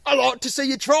goes, "I like to see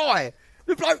you try."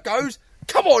 The bloke goes,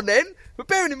 "Come on then." But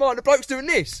bearing in mind, the bloke's doing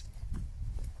this.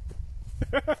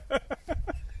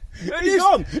 He's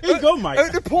gone. He's gone, mate.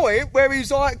 At the point where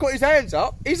he's like got his hands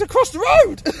up, he's across the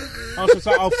road. I was just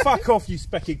like, oh, fuck off, you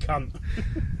specky cunt.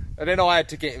 And then I had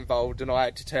to get involved, and I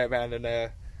had to turn around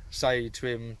and say to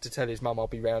him to tell his mum I'll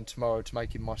be round tomorrow to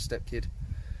make him my stepkid.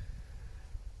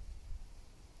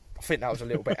 I think that was a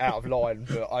little bit out of line,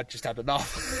 but I just had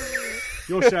enough.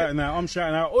 You're shouting out, I'm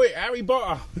shouting out, oi, Harry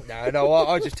Potter. No,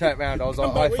 I just turned around. I was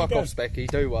like, "Hey, fuck off, Specky,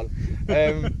 do one."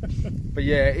 But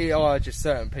yeah, just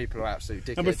certain people are absolute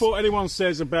dickheads. And before anyone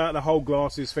says about the whole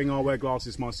glasses thing, I wear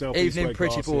glasses myself. I used to Evening, wear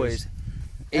pretty glasses. boys.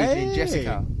 Evening,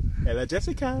 Jessica. Hello,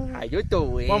 Jessica. How you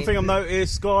doing? One thing I've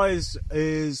noticed, guys,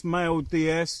 is male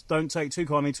DS. Don't take too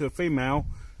kindly to a female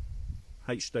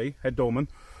HD, head doorman.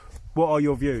 What are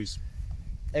your views?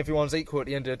 Everyone's equal at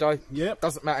the end of the day. Yep.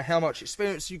 Doesn't matter how much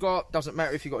experience you got. Doesn't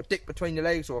matter if you got a dick between your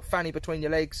legs or a fanny between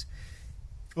your legs.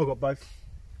 I've got both.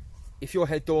 If you're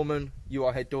head doorman, you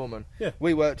are head doorman. Yeah.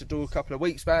 We worked a door a couple of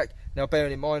weeks back. Now,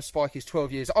 bearing in mind, Spike is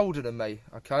 12 years older than me.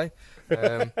 Okay.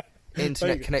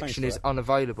 Internet connection is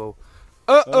unavailable.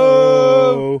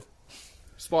 Oh.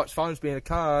 Spike's phone's being a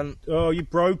cunt. Oh, you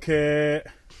broke it.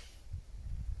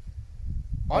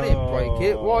 I didn't break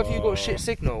it. Why have you got shit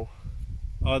signal?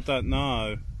 I don't know.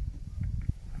 I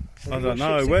Have you don't got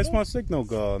know. shit Where's signal? my signal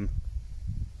gone?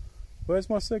 Where's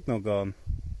my signal gone?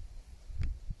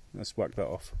 Let's whack that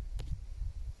off.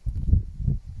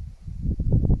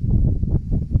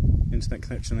 Internet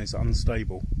connection is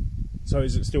unstable. So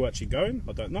is it still actually going?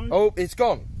 I don't know. Oh, it's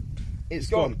gone. It's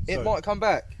gone. gone, It so- might come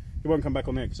back. It won't come back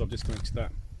on there because I've disconnected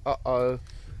that. Uh-oh.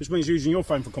 Which means using your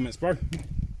phone for comments, bro.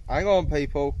 Hang on,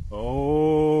 people.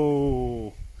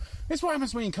 Oh. It's what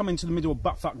happens when you come into the middle of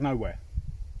buttfuck nowhere.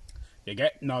 You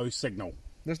get no signal.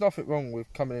 There's nothing wrong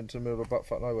with coming into the middle of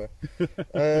buttfuck nowhere.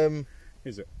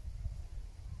 Is it?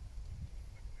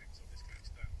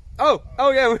 Oh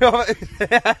yeah, we are.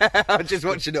 I'm just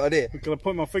watching it on here. Can I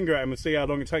point my finger at him and see how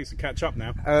long it takes to catch up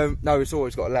now? No, it's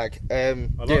always got a lag. Yeah,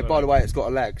 that by the lag. way, it's got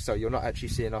a lag, so you're not actually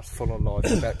seeing us full on live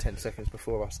about 10 seconds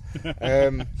before us.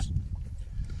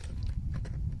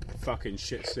 Fucking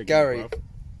shit signal, Gary, bruv.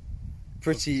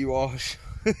 pretty you are.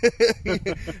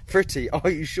 Pretty, are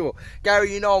you sure?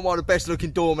 Gary, you know I'm one of the best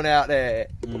looking doormen out there.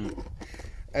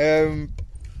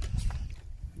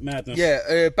 Madness.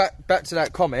 Yeah, back to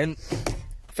that comment.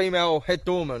 Female head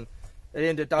doorman. At the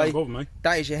end of the day, Don't bother me.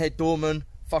 that is your head doorman.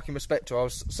 Fucking respect her. I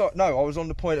was on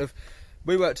the point of,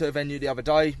 we worked at a venue the other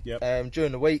day, Yep.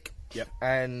 during the week, Yep.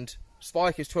 and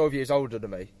Spike is 12 years older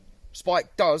than me.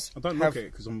 Spike does I don't have, look at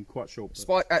it because I'm quite short. But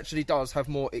Spike actually does have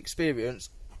more experience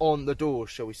on the door,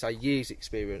 shall we say, years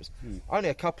experience. Only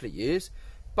a couple of years,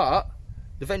 but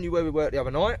the venue where we worked the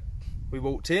other night, we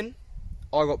walked in,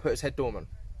 I got put as head doorman.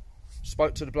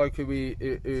 Spoke to the bloke who we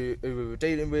were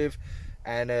dealing with,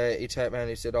 and he turned around and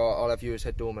he said, I'll have you as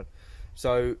head doorman.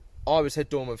 So I was head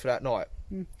doorman for that night.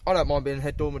 I don't mind being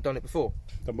head doorman, done it before.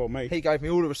 don't bother me. He gave me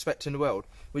all the respect in the world,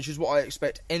 which is what I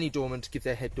expect any doorman to give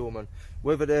their head doorman.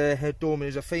 Whether their head doorman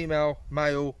is a female,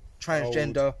 male,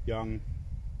 transgender, Old, young,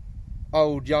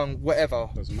 old, young, whatever.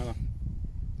 doesn't matter.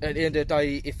 At the end of the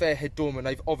day, if they're head doorman,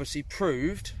 they've obviously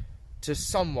proved to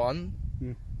someone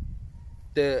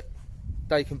that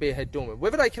they can be a head doorman.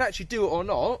 Whether they can actually do it or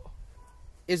not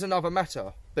is another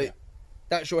matter. But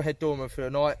that's your head doorman for the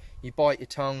night. You bite your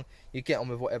tongue, you get on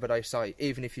with whatever they say,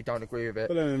 even if you don't agree with it.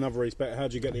 But then in another respect, how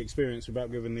do you get the experience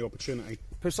without giving the opportunity?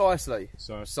 Precisely.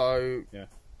 So yeah.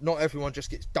 Not everyone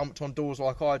just gets dumped on doors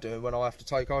like I do when I have to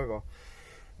take over.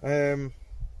 I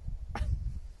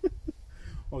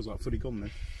was like fully gone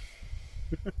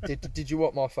then. Did you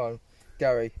want my phone?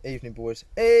 Gary, evening boys.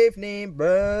 Evening,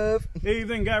 bruv.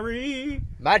 Evening, Gary.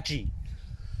 Maggie.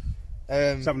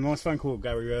 I was having a nice phone call with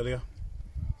Gary earlier.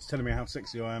 He's telling me how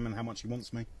sexy I am and how much he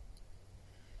wants me.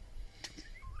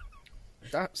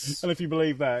 That's And if you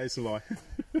believe that, it's a lie.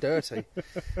 dirty.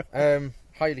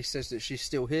 Hayley says that she's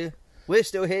still here. We're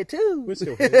still here too. We're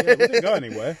still here. Yeah, we didn't go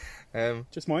anywhere. Um,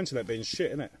 Just my internet being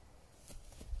shit, innit?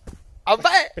 I'm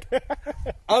back.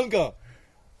 I'm gone.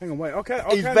 Hang on, wait.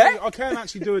 He's back? I can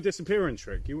actually do a disappearing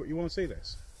trick. You want to see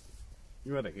this?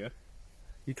 You ready? Yeah.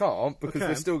 You can't because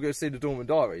we're still going to see the Dorman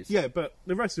Diaries. Yeah, but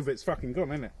the rest of it's fucking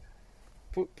gone, isn't it?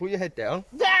 Pull your head down.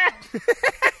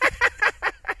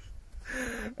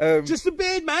 Just a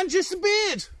beard, man. Just a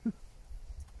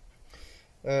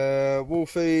beard.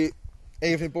 Wolfie,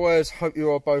 evening boys. Hope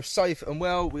you are both safe and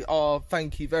well. We are.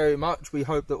 Thank you very much. We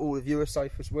hope that all of you are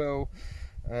safe as well.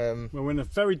 Well, we're in a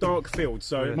very dark field,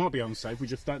 so it might be unsafe. We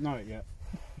just don't know it yet.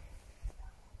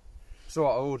 So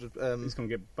I ordered. He's gonna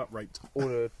get butt raped.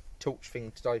 Ordered a torch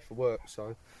thing today for work.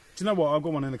 So. Do you know what? I've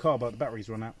got one in the car, but the battery's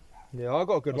run out. Yeah, I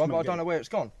got a good one, but I don't know where it's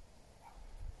gone.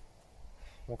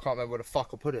 Well, I can't remember where the fuck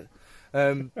I put it.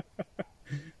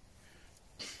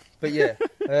 But yeah,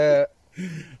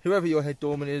 whoever your head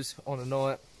doorman is on a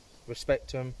night,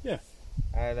 respect them. Yeah.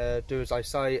 And do as they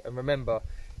say. And remember,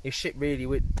 if shit really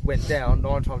went down,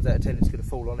 9 times out of 10 it's going to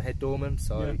fall on the head doorman.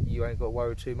 So you ain't got to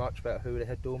worry too much about who the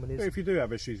head doorman is. But if you do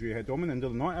have issues with your head doorman, end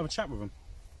of the night, have a chat with them.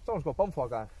 Someone's got a bonfire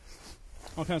going.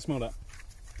 I can't smell that.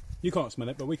 You can't smell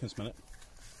it, but we can smell it.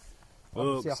 I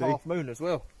can see a half moon as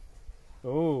well.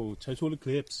 Oh, total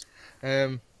eclipse.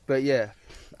 But yeah,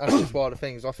 that's just one of the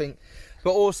things I think.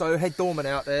 But also, head doorman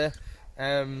out there,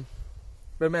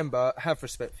 remember, have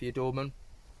respect for your doorman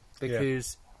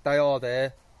because they are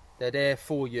there. They're there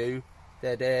for you.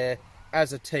 They're there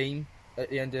as a team at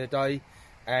the end of the day.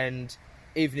 And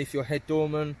even if you're head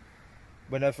doorman,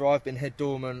 whenever I've been head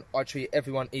doorman, I treat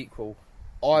everyone equal.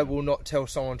 I will not tell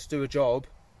someone to do a job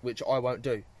which I won't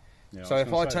do. Yeah, So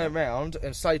if I turn around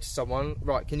and say to someone,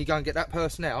 right, can you go and get that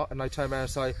person out? And they turn around and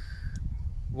say,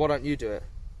 why don't you do it?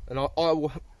 And I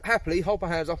will happily hold my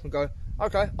hands up and go,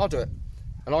 okay, I'll do it.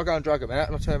 And I'll go and drag them out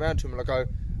and I turn around to them and I go,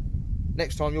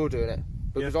 next time you're doing it.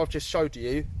 Because I've just showed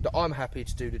you that I'm happy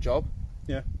to do the job.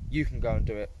 Yeah. You can go and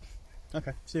do it.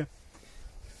 Okay, see ya.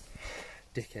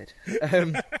 Dickhead.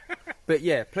 But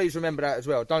yeah, please remember that as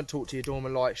well. Don't talk to your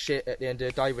doorman like shit at the end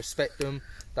of the day. Respect them.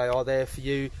 They are there for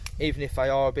you. Even if they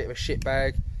are a bit of a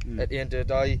shitbag at the end of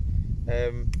the day.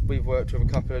 We've worked with a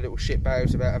couple of little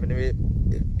shitbags about having their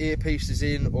earpieces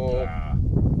in or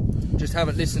just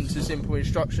haven't listened to simple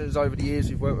instructions over the years.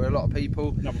 We've worked with a lot of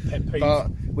people. Another pet peeve. But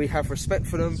we have respect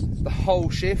for them the whole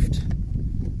shift.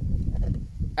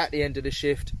 At the end of the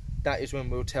shift, that is when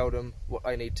we'll tell them what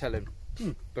they need telling.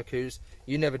 Because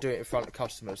you never do it in front of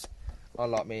customers.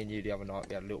 Unlike me and you the other night,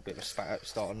 we had a little bit of a spat at the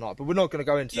start of the night. But we're not going to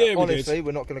go into that. Honestly,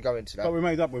 we're not going to go into that. But we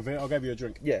made up with it. I gave you a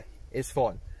drink. Yeah, it's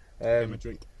fine. Gave him a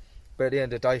drink. But at the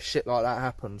end of the day, shit like that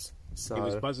happens. So He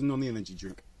was buzzing on the energy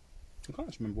drink. I can't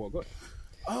actually remember what I got.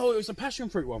 Oh, it was a passion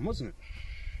fruit one, wasn't it?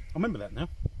 I remember that now.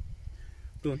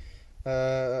 Go on.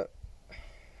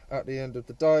 At the end of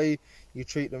the day, you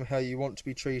treat them how you want to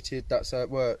be treated. That's how it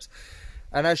works.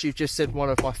 And as you've just said, one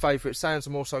of my favourite sayings,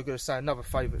 I'm also going to say another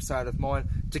favourite saying of mine.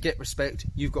 To get respect,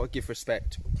 you've got to give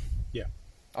respect. Yeah.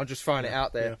 I'm just throwing it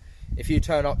out there. Yeah. If you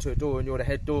turn up to a door and you're the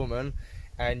head doorman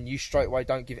and you straight away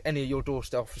don't give any of your door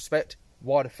staff respect,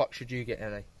 why the fuck should you get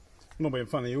any? I'm not being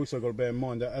funny, you also got to bear in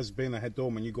mind that as being a head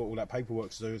doorman, you've got all that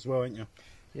paperwork to do as well, ain't you?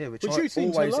 Yeah, which you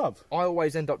seem to love. I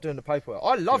always end up doing the paperwork.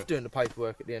 I love doing the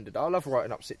paperwork at the end of the day. I love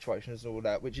writing up situations and all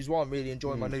that, which is why I'm really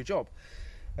enjoying my new job.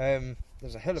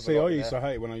 There's a hell of a lot I in used there. to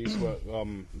hate when I used to work a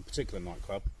particular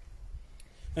nightclub.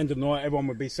 End of the night, everyone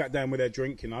would be sat down with their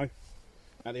drink, you know,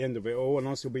 at the end of it all, and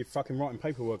I'd still be fucking writing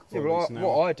paperwork for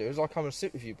what I do is I come and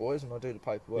sit with you boys and I do the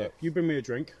paperwork. Yeah. You bring me a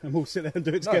drink and we'll sit there and do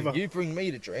it No, together. you bring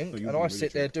me the drink and bring I me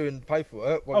sit the there drink. doing the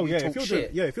paperwork while you talk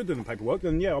shit. If you're doing the paperwork,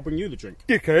 then yeah, I'll bring you the drink.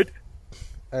 Dickhead.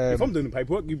 If I'm doing the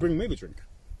paperwork, you bring me the drink.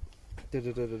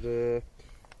 You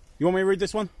want me to read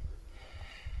this one?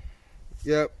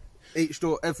 Yeah.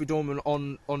 Every doorman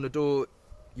on the door,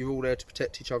 you're all there to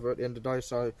protect each other at the end of the day,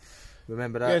 so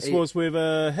remember that. Yes, was with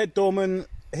head doorman.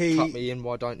 Cut me in,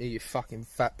 why don't you, you fucking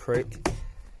fat prick.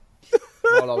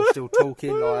 while I was still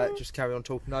talking, like, just carry on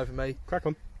talking over me. Crack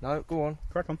on. No, go on.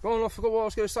 Crack on. Go on, I forgot what I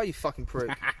was going to say, you fucking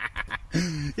prick.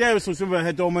 Yeah, this was with a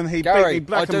head doorman. He beat Gary, me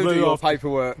black I and do blue your off.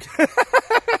 paperwork.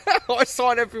 I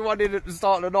sign everyone in at the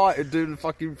start of the night and do the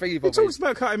fucking thingy He bobbies. talks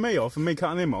about cutting me off and me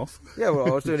cutting him off. Yeah, well,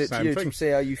 I was doing it to Same you thing. to see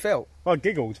how you felt. I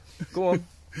giggled. Go on.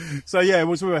 So yeah, it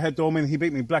was with a head doorman. He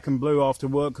beat me black and blue after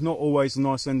work. Not always a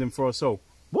nice ending for us all.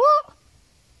 What?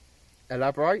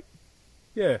 Elaborate.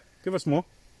 Yeah, give us more.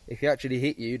 If he actually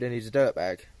hit you, then he's a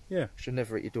dirtbag. Yeah, Should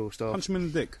never hit your doorstep. punch him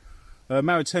in the dick.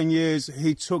 Married 10 years.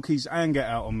 He took his anger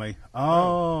out on me.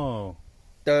 Oh.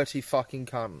 Dirty fucking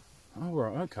cunt. Oh,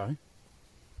 right, okay.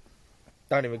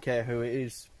 Don't even care who it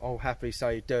is. I'll happily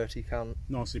say dirty cunt.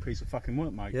 Nasty piece of fucking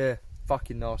work, mate. Yeah,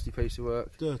 fucking nasty piece of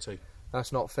work. Dirty.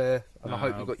 That's not fair. And I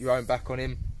hope No. you got your own back on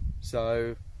him.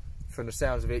 So, from the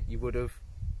sounds of it, you would have.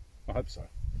 I hope so.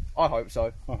 I hope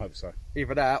so. I hope so.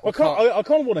 Either that, I or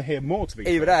kind of want to hear more, to be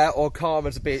either fair. that or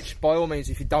Karma's a bitch. By all means,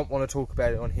 if you don't want to talk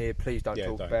about it on here, please don't Yeah,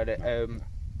 talk don't. about it. No.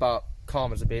 But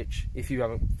Karma's a bitch. If you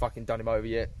haven't fucking done him over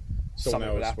yet,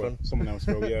 something will happen. Someone else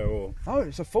will, yeah. Or Oh,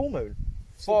 it's a full moon.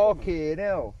 Fucking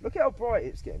hell. Look how bright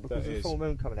it's getting because That of the is. full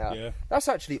moon coming out. Yeah. That's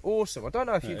actually awesome. I don't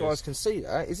know if you That guys is. can see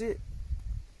that. Is it?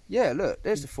 Yeah, look,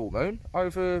 there's the full moon.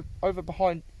 Over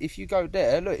behind, if you go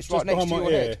there, look, it's just right next to behind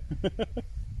your my head. ear.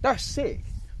 That's sick.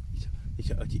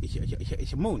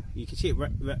 It's a moon. You can see it right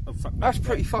That's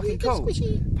pretty fucking cool.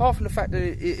 Apart from the fact that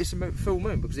it's a full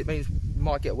moon, because it means we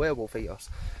might get a werewolf eat us.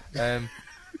 I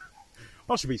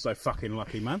should be so fucking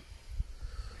lucky, man.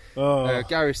 Oh.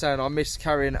 Gary's saying, I miss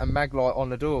carrying a mag light on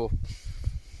the door.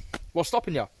 What's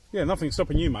stopping you? Yeah, nothing's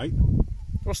stopping you, mate.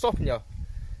 What's stopping you?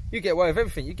 You get away with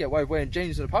everything. You get away with wearing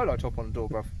jeans and a polo top on the door,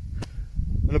 bruv.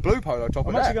 And a blue polo top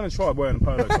I'm on actually that. going to try wearing a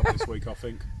polo top this week, I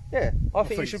think. Yeah, I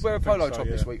think you should wear a polo top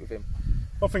this yeah. week with him.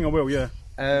 I think I will, yeah.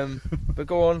 But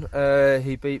go on.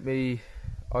 He beat me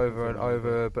over and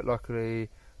over, but luckily,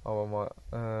 I might.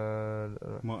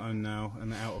 My own now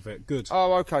and out of it. Good.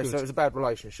 Oh, okay. Good. So it was a bad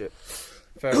relationship.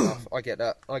 Fair enough. I get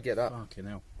that. Fucking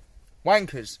hell.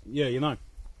 Wankers. Yeah, you know.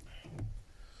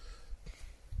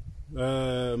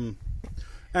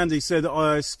 Andy said,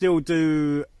 I still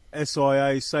do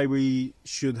SIA, say we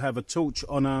should have a torch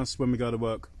on us when we go to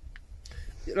work.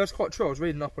 Yeah, that's quite true. I was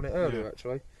reading up on it earlier, Yeah.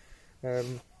 actually.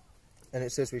 And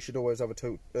it says we should always have a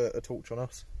torch on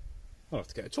us. I'll have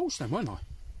to get a torch then, won't I?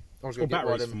 I was Or going to get one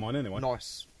batteries of for them mine anyway.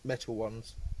 nice metal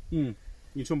ones. You're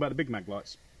talking about the big mag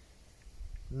lights?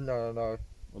 No,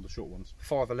 Or the short ones?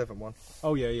 511 one.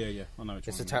 Oh, yeah. I know which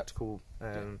It's a one. tactical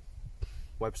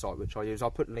website which I use.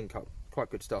 I'll put the link up. Quite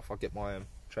good stuff. I get my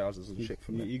trousers and shit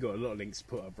from there. You got a lot of links to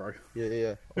put up, bro.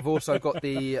 Yeah. I've also got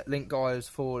the link, guys,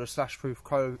 for the slash-proof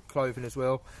clothing as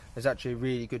well. There's actually a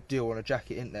really good deal on a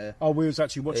jacket in there. Oh, we was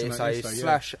actually watching It's that a yesterday,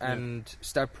 slash yeah. and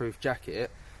stab-proof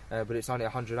jacket, but it's only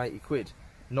 180 quid.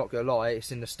 Not gonna lie,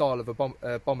 it's in the style of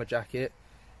a bomber jacket.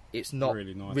 It's not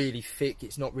Really nice. really thick.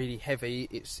 It's not really heavy.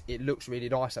 It looks really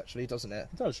nice, actually, doesn't it?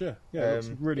 It does, yeah. Yeah, it looks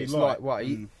really it's light.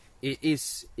 lightweight.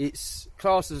 It's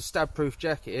classed as a stab-proof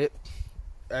jacket.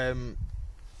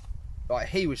 Like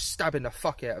he was stabbing the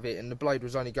fuck out of it, and the blade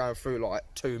was only going through like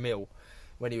 2 mil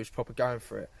when he was proper going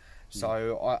for it.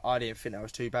 So I didn't think that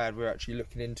was too bad. We're actually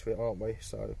looking into it, aren't we?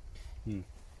 So,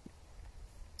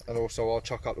 and also I'll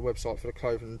chuck up the website for the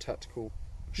clothing and tactical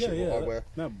shit what I wear.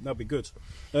 That'd be good.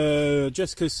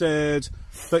 Jessica said,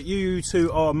 but you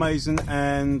two are amazing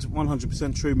and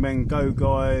 100% true men. Go,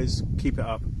 guys. Keep it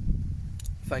up.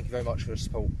 Thank you very much for the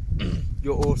support.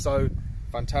 You're also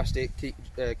fantastic.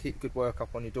 Keep good work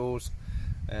up on your doors.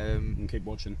 And keep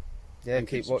watching. Yeah, and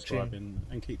keep watching. subscribing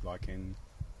and keep liking.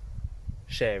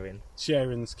 Sharing.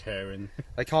 Sharing's caring.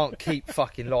 They can't keep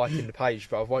fucking liking the page,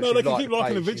 bro. Once No, you they can like keep the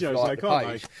liking page, the you've videos, liked though, the can't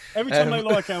page. they? Every time they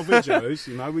like our videos,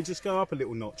 you know, we just go up a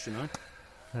little notch, you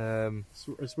know.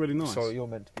 It's really nice. Sorry, you're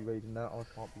meant to be reading that. I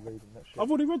can't be reading that shit. I've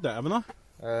already read that, haven't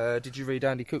I? Did you read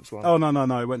Andy Cook's one? Oh,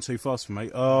 no, it went too fast for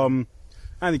me.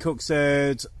 Andy Cook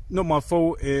said, not my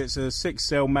fault, it's a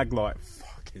 6-cell mag light.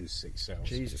 Fucking 6 cells.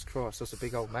 Jesus Christ, that's a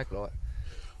big old mag light.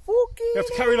 You have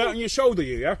to carry that on your shoulder,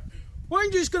 yeah? Why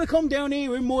aren't you just going to come down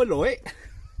here in my light?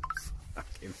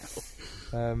 Fucking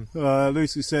hell.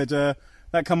 Lucy said,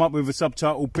 that come up with a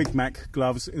subtitle, Big Mac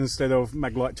gloves instead of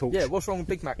mag light torch. Yeah, what's wrong with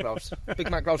Big Mac gloves? Big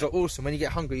Mac gloves are awesome. When you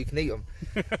get hungry, you can eat them.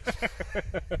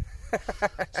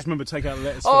 Just remember to take out the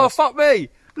letters Oh, first. fuck me!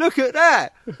 Look at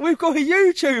that! We've got a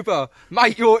YouTuber!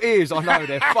 Mate, your ears, I know,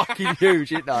 they're fucking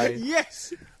huge, aren't they?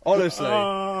 Yes! Honestly.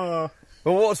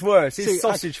 But what's worse, his See,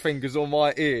 sausage fingers on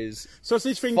my ears.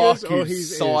 Sausage fingers Fucking or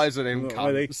his size ears? of them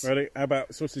Ready? cunts. Ready? How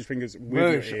about sausage fingers with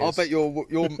Mush, your I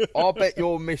ears? bet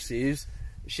your missus,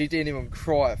 she didn't even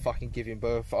cry at fucking giving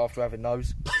birth after having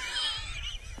those.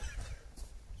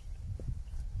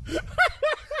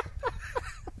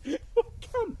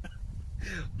 Cunt.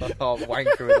 Oh,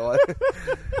 wanker and I.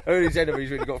 Only enemies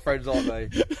when you've got friends like me.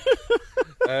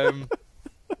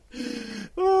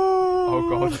 Oh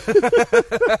God.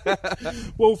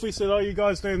 Wolfie said, "Are you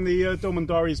guys doing the Dorman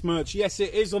Diaries merch?" Yes,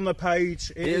 it is on the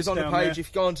page. It is on the down page. there. If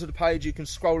you go onto the page, you can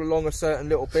scroll along a certain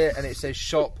little bit, and it says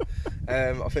shop.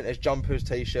 I think there's jumpers,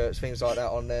 t-shirts, things like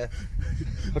that on there.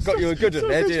 I got you a good one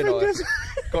there, didn't I?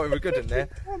 Got you a good one there.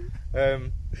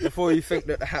 Before you think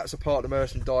that the hats are part of the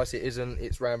merchandise, it isn't.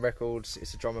 It's Ram Records.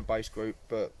 It's a drum and bass group,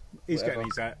 but He's whatever. getting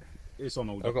his hat. It's on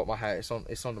order. I've got my hat. It's on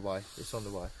the way. It's on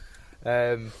the way.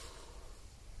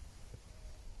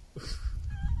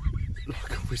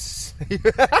 Like I was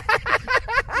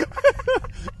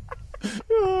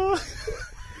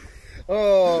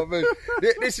Oh man,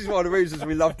 this is one of the reasons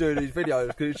we love doing these videos,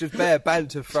 because it's just bare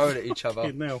banter thrown at each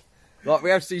other. Now. Like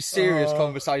we have these serious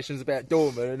conversations about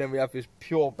Dorman, and then we have this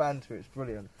pure banter. It's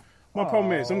brilliant. My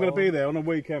problem is, I'm going to be there on a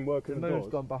weekend working The moon's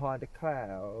indoors. gone behind a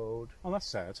cloud. Oh, that's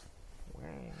sad.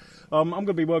 I'm going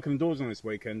to be working indoors on this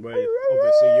weekend, where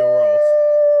obviously you're off.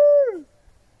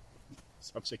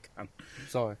 Such a cunt.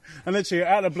 Sorry. And literally,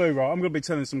 out of the blue, right, I'm going to be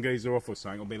telling some geezer off or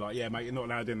something. I'll be like, yeah, mate, you're not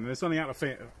allowed in. And it's only out of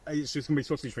fit. It's just going to be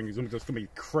sausage fingers. I'm just going to be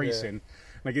creasing. And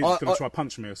the geezer's going to try to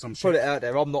punch me or some shit. Put it out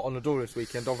there, I'm not on the door this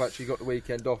weekend. I've actually got the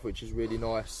weekend off, which is really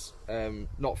nice.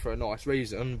 Not for a nice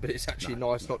reason, but it's actually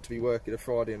nice not to be working a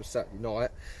Friday and a Saturday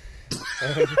night.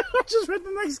 I just read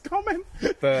the next comment.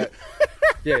 But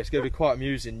yeah, it's going to be quite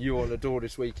amusing. You on the door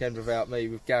this weekend without me,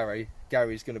 with Gary.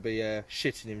 Gary's going to be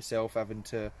shitting himself, having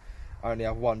to only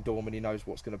have one doorman. He knows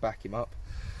what's going to back him up.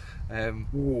 Sorry,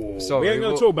 we ain't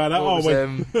going to talk about that, are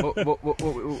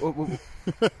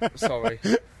we? Sorry.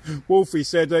 Wolfie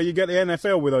said, you get the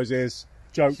NFL with those ears.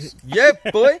 Jokes. Yeah,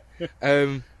 boy.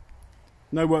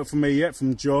 No work for me yet,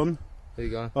 from John. There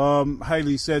you go.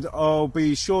 Haley said, I'll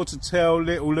be sure to tell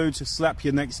little Lou to slap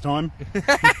you next time.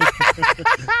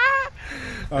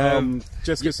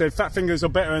 Jessica said, fat fingers are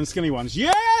better than skinny ones.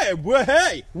 Yeah! Well,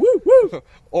 hey! Woo, woo!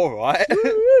 All right. Woo,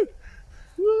 woo,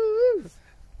 woo.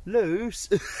 Loose.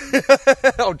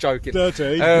 I'm joking.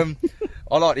 Dirty.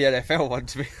 I like the NFL one,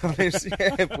 to be honest.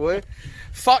 Yeah, boy.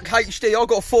 Fuck HD. I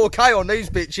got 4K on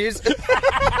these bitches.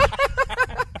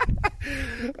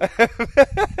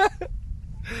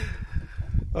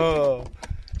 Oh,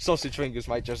 sausage fingers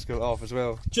make Jessica laugh as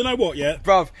well. Do you know what, yeah?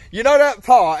 Bruv, you know that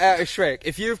part out of Shrek?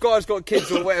 If you guys got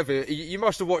kids or whatever, you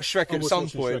must have watched Shrek at was some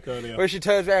watching point. Shrek earlier. Where she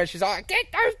turns around and she's like, get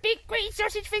those big green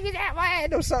sausage fingers out of my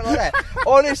hand, or something like that.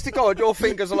 Honest to God, your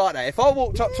fingers are like that. If I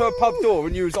walked up to a pub door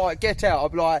and you was like, get out,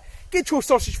 I'd be like, get your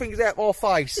sausage fingers out of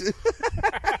my face.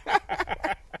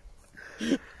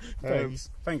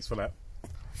 Thanks for that.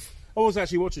 I was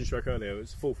actually watching Shrek earlier. It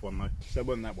was the fourth one, though. So it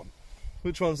wasn't that one.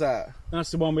 Which one's that? And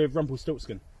that's the one with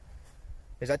Rumpelstiltskin.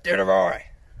 Is that do the roy?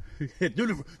 Do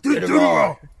Do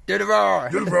the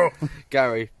roy.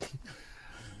 Gary.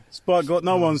 Spike got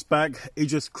no one's back. He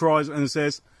just cries and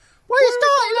says, "What are you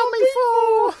starting on me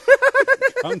for?"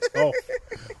 Cunt off.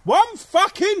 One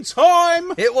fucking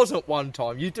time. It wasn't one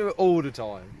time. You do it all the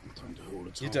time. Don't do it all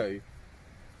the time. You do.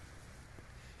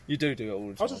 You do it all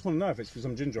the time. I just want to know if it's because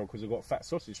I'm ginger or because I've got fat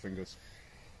sausage fingers.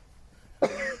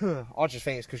 I just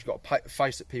think it's because you've got a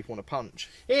face that people want to punch.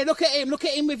 Here, look at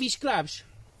him with his gloves.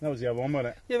 That was the other one,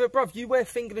 wasn't it? Yeah, but bruv, you wear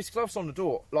fingerless gloves on the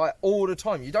door, like, all the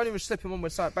time. You don't even slip them on when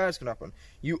something bad's going to happen.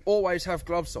 You always have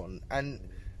gloves on, and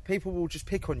people will just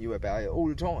pick on you about it all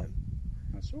the time.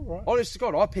 That's all right. Honest to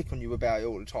God, I pick on you about it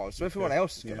all the time, so everyone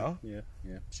else is going to. Yeah.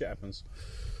 Shit happens.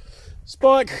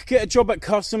 Spike, get a job at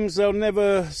customs. They'll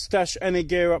never stash any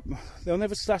gear up. They'll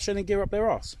never stash any gear up their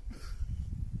arse.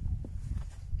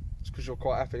 It's because you're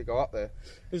quite happy to go up there.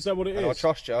 Is that what it And I is?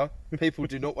 trust you. People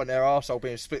do not want their arsehole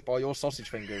being split by your sausage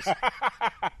fingers.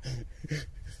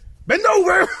 Bend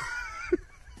over.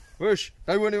 Wish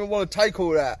they wouldn't even want to take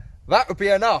all that. That would be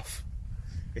enough.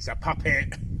 It's a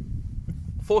puppet.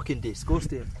 Fucking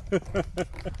disgusting.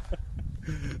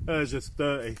 That's just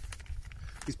dirty.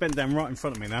 He's bent down right in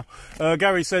front of me now.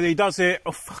 Gary said he does it.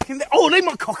 Oh, fucking. Oh, leave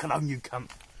my cock alone, you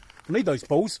cunt. I need those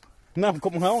balls. Now I've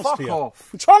got my arse Fuck to you. off.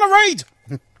 I'm trying to read.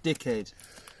 Dickhead.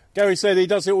 Gary said he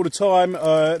does it all the time,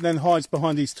 then hides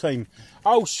behind his team.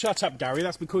 Oh, shut up, Gary.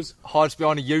 That's because Hides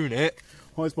behind a unit.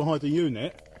 hides behind the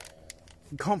unit.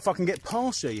 You can't fucking get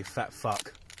past you, you fat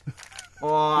fuck.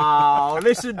 Oh,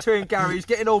 listen to him, Gary. He's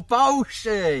getting all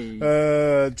bolshy.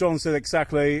 John said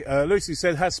exactly. Lucy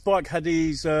said, has Spike had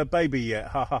his baby yet?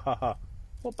 Ha ha ha ha.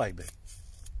 What baby?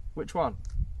 Which one?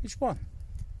 Which one?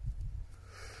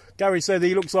 Gary said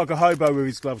he looks like a hobo with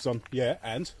his gloves on. Yeah,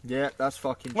 and? Yeah, that's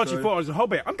fucking What, true. you thought I was a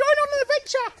hobbit? I'm going on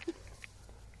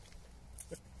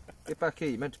an Get back here.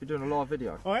 You're meant to be doing a live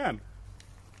video. I am.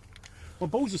 My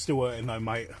balls are still hurting though,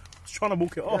 mate. I was trying to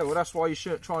walk it off. Yeah, well, that's why you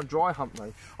shouldn't try and dry hump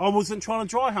me. I wasn't trying to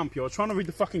dry hump you. I was trying to read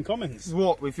the fucking comments.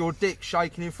 What, with your dick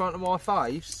shaking in front of my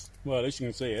face? Well, at least you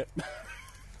can see it.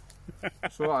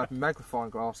 It's alright, I have magnifying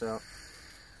glass out.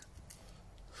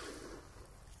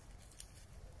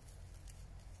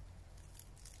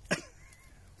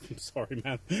 I'm sorry,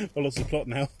 man. I lost the plot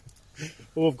now.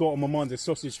 All I've got on my mind is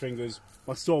sausage fingers,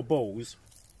 my sore balls,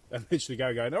 and literally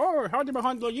going, oh, hiding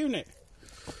behind the unit.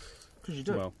 Because you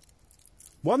do. Well,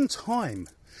 one time,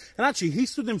 and actually he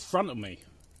stood in front of me.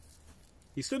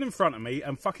 He stood in front of me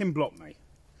and fucking blocked me.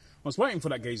 I was waiting for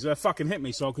that geezer to fucking hit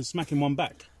me so I could smack him one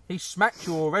back. He smacked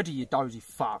you already, you dozy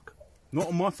fuck. Not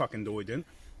on my fucking door, he didn't.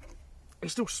 He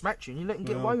still smacked you and you let him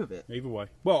get away with it. Either way.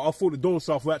 Well, I thought the door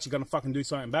staff were actually going to fucking do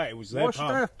something about it. It was their Why should pub.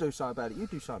 they have to do something about it? You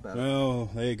do something about it. Oh,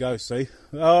 there you go, see.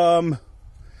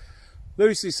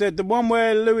 Lucy said, the one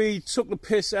where Louis took the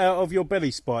piss out of your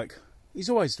belly spike. He's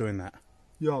always doing that.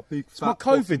 Yeah, big It's my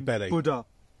COVID belly. Buddha.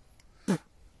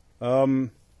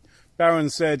 Baron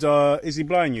said, is he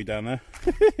blowing you down there?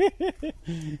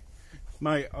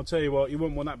 Mate, I'll tell you what, you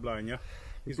wouldn't want that blowing you.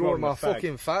 He's Blowing rolling my a fag.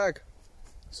 fucking fag.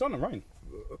 It's on the rain.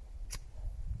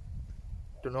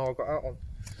 Don't know how I got out on.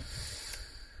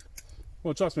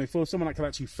 Well, trust me, for someone that can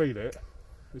actually feel it,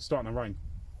 it's starting to rain.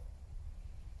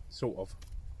 Sort of.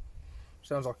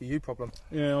 Sounds like a you problem.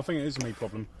 Yeah, I think it is a me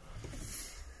problem.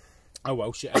 Oh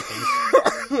well, shit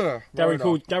happens.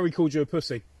 Gary called you a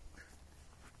pussy.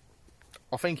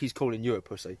 I think he's calling you a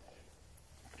pussy.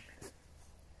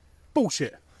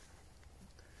 Bullshit.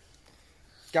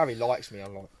 Gary likes me,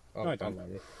 unlike. No, I don't.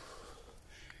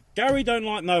 Gary don't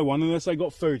like no one unless they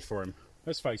got food for him.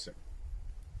 Let's face it.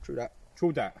 True that.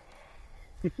 True that.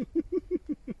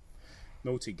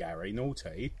 Naughty Gary,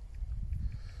 naughty.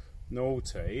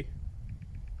 Naughty.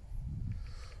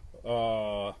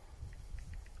 I'll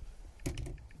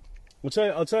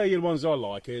tell you the ones I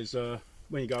like is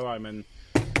when you go home and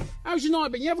how's your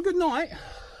night been? You have a good night?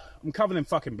 I'm covered in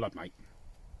fucking blood, mate.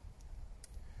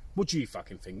 What do you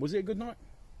fucking think? Was it a good night?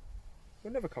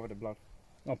 We're never covered in blood.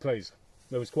 Oh please.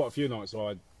 There was quite a few nights I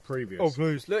had previous. Oh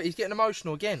please. Look, he's getting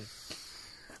emotional again.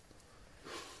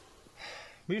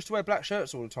 We used to wear black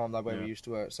shirts all the time though where we used to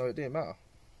work, so it didn't matter.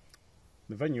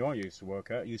 The venue I used to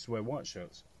work at used to wear white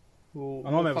shirts. Well,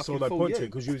 And I never saw no point to it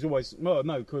because you was always no,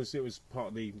 because it was part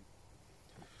of the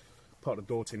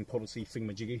Dorting policy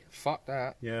thingamajiggy. Fuck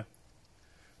that. Yeah.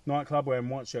 Nightclub wearing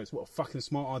white shirts. What a fucking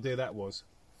smart idea that was.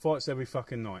 Fights every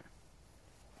fucking night.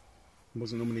 It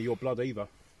wasn't normally your blood either.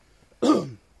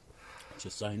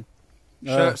 Just saying.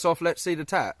 Shirts off, let's see the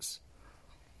tats.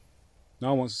 No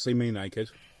one wants to see me naked.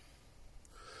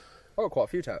 I've got quite a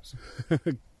few tats.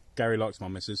 Gary likes my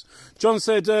missus. John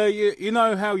said, you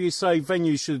know how you say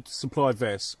venues should supply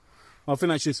vests? I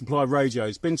think they should supply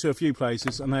radios. Been to a few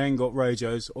places and they ain't got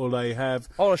radios, or they have.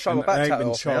 I want to show my and back they ain't tat been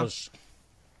off now. charged.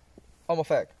 I'm a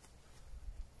fag.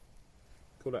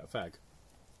 Call that a fag.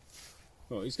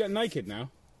 Oh, he's getting naked now.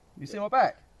 You see my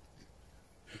back?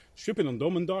 Stripping on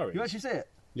Dom and Diaries. You actually see it?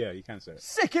 Yeah, you can see it.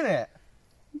 Sick, innit?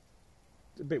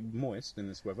 It's a bit moist in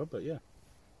this weather, but yeah.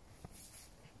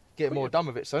 Get more done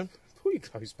with it soon. Pull your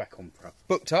clothes back on, bro.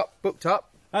 Booked up, booked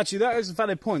up. Actually, that is a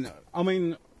valid point. I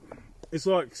mean, it's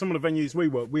like some of the venues we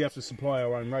work, we have to supply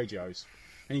our own radios.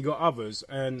 And you got others,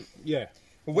 and yeah.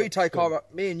 Well,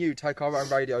 me and you take our own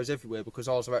radios everywhere because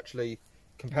ours are actually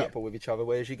compatible with each other.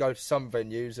 Whereas you go to some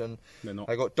venues and They're not.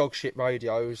 they got dog shit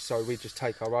radios, so we just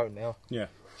take our own now. Yeah.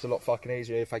 It's a lot fucking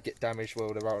easier if they get damaged.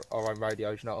 Well, they're our own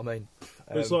radios. You know what I mean?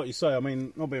 But it's like you say, I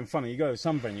mean, not being funny, you go to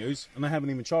some venues and they haven't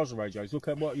even charged the radios. Look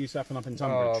at what used to happen up in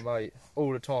Tunbridge. Oh, mate,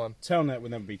 all the time. Telnet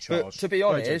would never be charged. But to be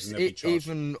Radios honest, would never be charged.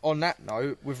 even on that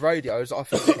note, with radios, I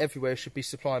think that everywhere should be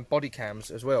supplying body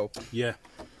cams as well. Yeah.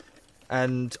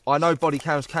 And I know body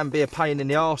cams can be a pain in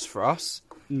the arse for us,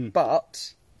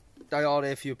 but they are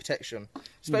there for your protection.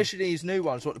 Especially these new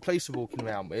ones, what the police are walking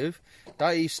around with.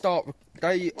 They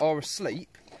are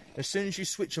asleep. As soon as you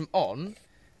switch them on,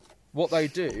 what they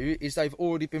do is they've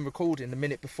already been recording the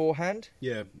minute beforehand.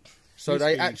 Yeah. So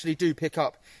they actually do pick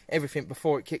up everything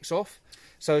before it kicks off.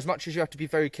 So as much as you have to be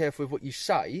very careful with what you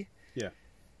say, Yeah.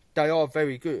 they are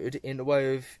very good in the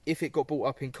way of if it got brought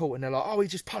up in court and they're like, oh, he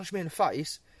just punched me in the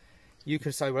face, you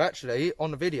can say, well, actually,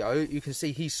 on the video, you can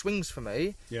see he swings for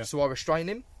me, so I restrain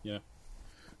him. Yeah.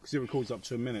 Because it records up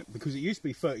to a minute. Because it used to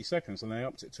be 30 seconds and they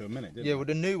upped it to a minute, didn't they? Yeah, well,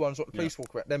 the new ones, what the police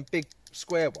walk around, them big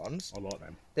square ones, I like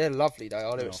them. they're lovely, they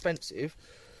are. They're Yeah. expensive.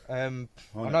 I never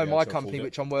know be my able to company, afford it.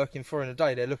 which I'm working for in a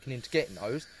day, they're looking into getting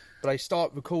those, but they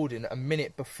start recording a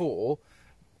minute before,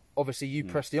 obviously, you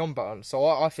press the on button. So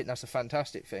I think that's a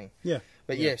fantastic thing. Yeah.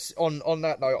 But Yeah. yes, on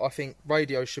that note, I think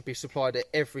radio should be supplied at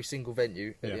every single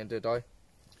venue at Yeah. the end of the day.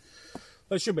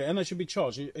 They should be, and they should be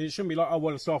charged. It shouldn't be like, oh,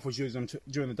 well, the staff was using them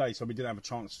during the day, so we didn't have a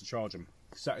chance to charge them.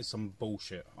 'Cause that is some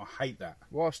bullshit. I hate that.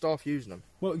 Why are staff using them?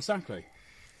 Well, exactly.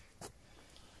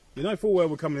 You know full well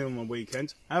we're coming in on the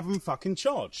weekend. Have them fucking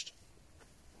charged.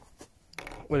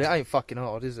 Well, it ain't fucking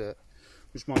hard, is it?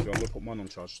 Which reminds me, I'm going to put mine on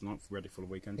charge tonight, ready for the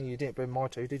weekend. You didn't bring my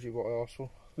two, did you? What I asked for?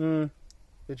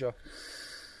 Did you?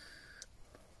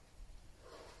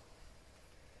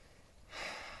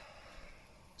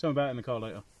 Tell me about it in the car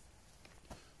later.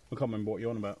 I can't remember what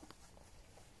you're on about.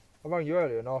 I rang you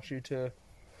earlier and asked you to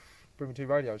bring me two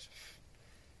radios.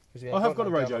 'Cause you ain't I have got the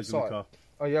none down radios on in the site. car.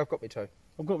 Oh, yeah, I've got me two.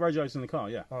 I've got radios in the car,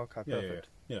 yeah. Oh, okay, Yeah, perfect.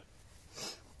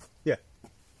 yeah.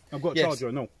 I've got a Yes. charger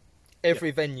and all.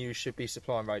 Every venue should be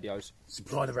supplying radios.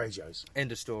 Supply the radios.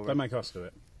 End of story. Don't make us do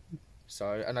it.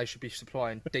 So, and they should be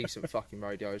supplying decent fucking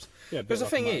radios. Yeah, Because the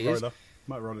thing is,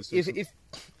 Motorola's if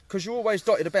because you're always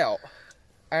dotted about,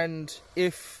 and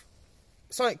if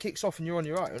something kicks off and you're on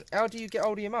your own, how do you get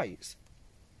hold of your mates?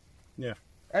 Yeah,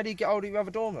 How do you get hold of your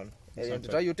other doorman? At the end of the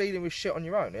Exactly. day, you're dealing with shit on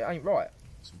your own. It ain't right.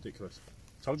 it's ridiculous.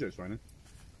 Told you it's raining.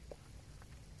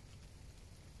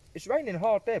 It's raining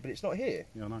hard there, but it's not here.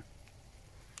 Yeah, I know.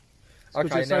 Okay,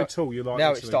 Because you're now, so tall, you're like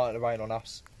now it's literally- starting to rain on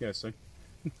us. Yeah, see.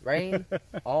 Rain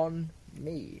on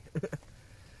me. Do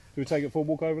we take it for a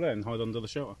walk over there and hide under the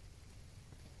shelter?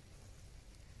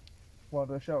 Why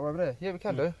do I shelter over there? Yeah, we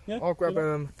can do. Yeah, I'll grab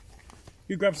do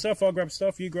You grab stuff, I'll grab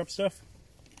stuff, you grab stuff.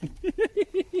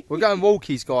 We're going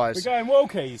walkies, guys. We're going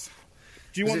walkies.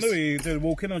 Do you want Is this- Louis to do the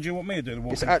walking or do you want me to do the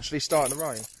walking? It's actually starting to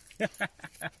rain.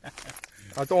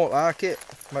 I don't like it.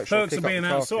 Make sure I Perks pick of up being the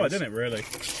outside, carcass. isn't it, really?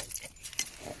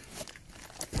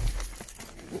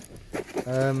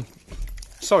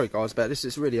 Sorry guys about this,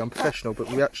 it's really unprofessional, but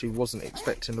we actually wasn't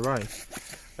expecting the rain.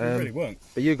 You really weren't.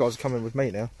 But you guys are coming with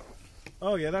me now.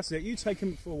 Oh, yeah, that's it. You take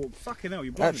him for a walk. Fucking hell,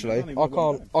 you're blind. Actually,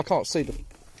 I can't see the...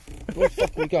 Where the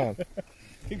fuck are we going?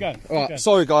 Keep going. Keep Alright, going.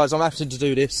 sorry guys, I'm having to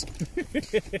do this.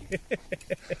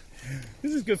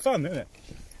 This is good fun, isn't it?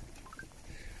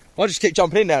 I just keep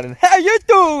jumping in now and how you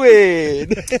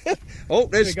doing? Oh,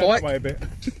 there's Go that Spike. way a bit.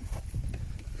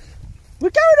 We're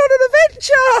going on an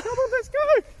adventure! Come on, let's go.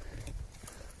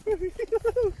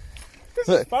 This is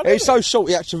Look, fun, he's isn't so short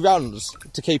he actually runs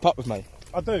to keep up with me. it?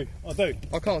 I do.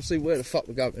 I can't see where the fuck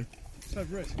we're going. So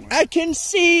rich, mate. I can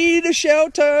see the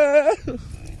shelter.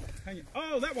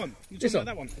 Oh, that one. You're This talking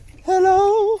about that one.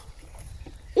 Hello,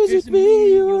 is it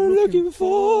me you're looking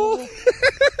for?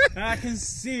 I can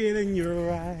see it in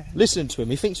your eyes. Listen to him.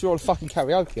 He thinks we're on fucking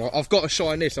karaoke. I've got to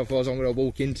shine this, otherwise I'm going to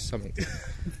walk into something.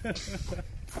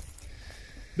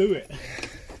 Do it.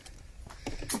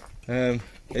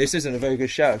 This isn't a very good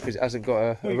shower because it hasn't got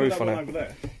a Well, roof that on one it. over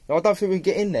there. I don't think we can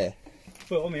get in there.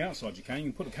 But on the outside you can. You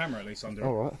can put the camera at least under it.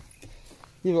 All right.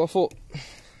 Yeah, but I thought.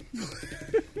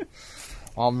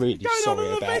 I'm really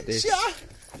sorry about this.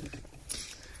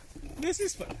 This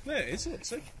is fun. There it is. Look,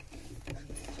 see. I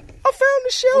found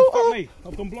the Oh, fuck shelter. me.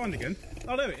 I've gone blind again.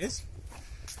 Oh, there it is.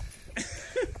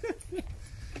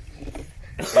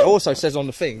 It also says on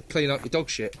the thing, clean up your dog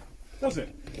shit. Does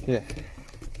it? Yeah.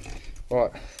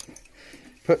 Right.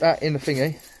 Put that in the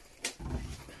thingy,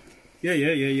 Yeah.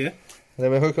 and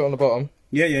then we hook it on the bottom.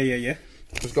 Yeah.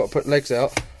 We've got to put legs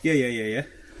out. Yeah.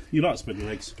 You like spreading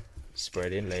legs.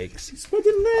 Spreading legs.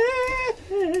 Spreading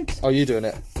legs. Oh, you doing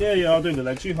it? Yeah, I'll do the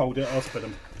legs. You hold it, I'll spread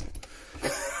them.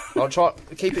 I'll try.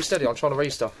 Keep it steady. I'm trying to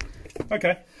read stuff.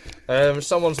 Okay.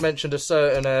 Someone's mentioned a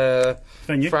certain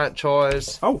Venue.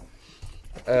 franchise. Oh.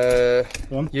 Go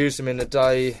on. Use them in the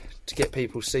day to get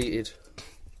people seated.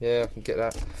 Yeah, I can get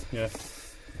that. Yeah.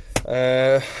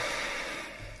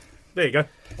 There you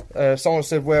go. Someone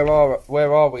said, "Where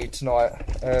are we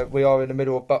tonight?" We are in the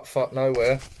middle of buttfuck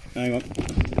nowhere. Hang on.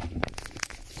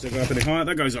 Does it go up any higher?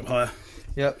 That goes up higher.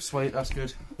 Yep, sweet. That's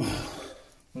good. I'm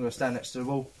gonna stand next to the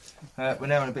wall. We're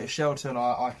now in a bit of shelter, and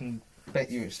I can bet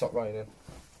you it stopped raining.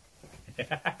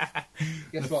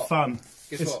 Guess what? Fun.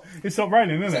 Guess what? It's not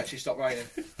raining, It's is it? actually stopped raining.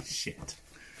 Shit.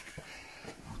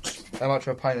 How much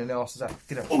of a pain in the arse is that?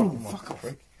 Get out fucking fuck off,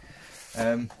 prick.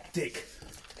 Dick.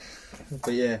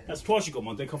 But yeah, That's twice you got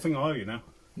my dick. I think I owe you now.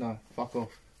 no, fuck off.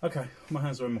 Okay, my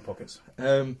hands are in my pockets.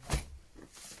 Um,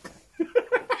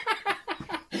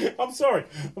 I'm sorry.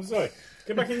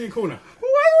 Get back in your corner. why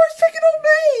are you always picking on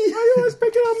me? Why are you always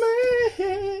picking on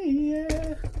me?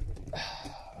 Yeah.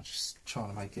 I'm just trying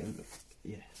to make it.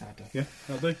 Yeah, that'll do. Yeah,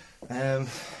 that'll do.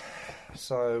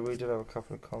 So we did have a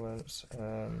couple of comments.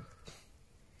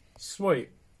 Sweet.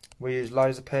 We use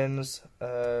laser pens.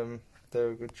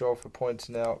 they're a good job for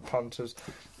pointing out punters.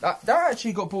 That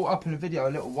actually got brought up in a video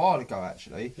a little while ago,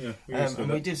 actually. Yeah,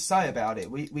 and we did say about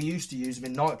it. We used to use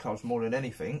them in nightclubs more than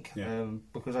anything, Yeah.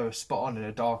 because they were spot on in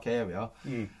a dark area.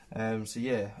 Mm. So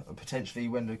yeah, potentially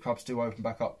when the clubs do open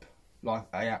back up, like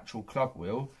a actual club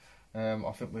will, I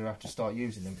think we'll have to start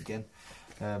using them again.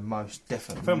 Most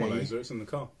definitely. Found my laser, it's in the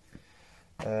car.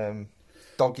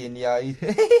 Dogging, yay.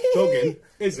 Dogging,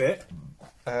 is it?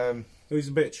 Who's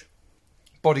a bitch?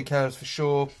 Body cams for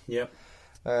sure. Yep.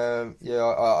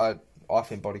 Yeah, I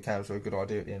think body cams are a good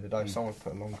idea at the end of the day. Someone's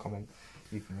put a long comment.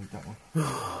 You can read that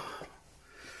one.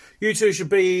 You two should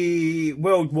be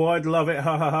worldwide, love it,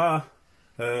 ha ha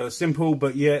ha. Simple,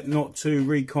 but yet not too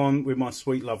recon with my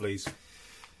sweet lovelies.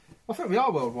 I think we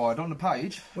are worldwide on the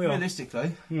page. We are.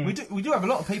 Realistically, we do have a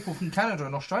lot of people from Canada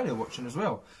and Australia watching as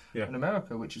well, Yeah. and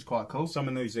America, which is quite cool. Some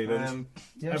in New Zealand.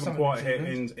 Yeah, Haven't some quite in New hit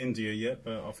Zealand. in India yet,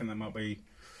 but I think that might be.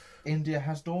 India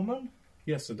has Dorman.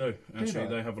 Yes, they do. Actually,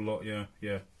 they? they have a lot. Yeah,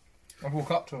 yeah. I walk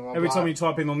up to them. Every time you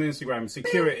type in on Instagram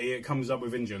security, it comes up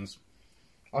with Indians.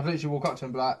 I'd literally walk up to them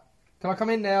and be like, "Can I come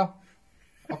in now?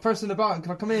 I'm pressing the button.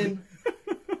 Can I come in?"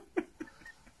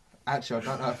 Actually, I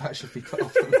don't know if that should be cut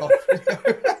off the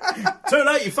live. Too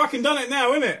late, you fucking done it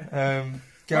now, innit?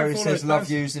 Gary follow says, those "Love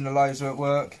plans." using the laser at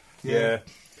work." Yeah.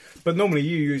 But normally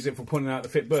you use it for pointing out the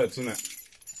fit birds, isn't it?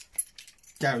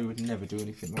 Gary would never do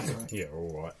anything like that. Yeah,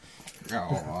 alright. Yeah,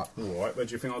 alright. Alright, where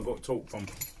do you think I got talk from?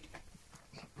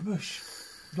 Rush,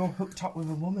 you're hooked up with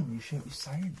a woman. You shouldn't be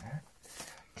saying that.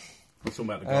 I'm talking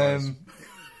about the guys.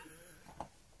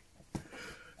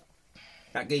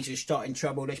 That geezer's starting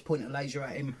trouble. Let's point a laser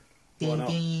at him. Why not?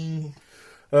 Ding.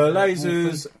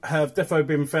 Lasers have defo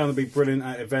been found to be brilliant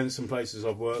at events and places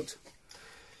I've worked.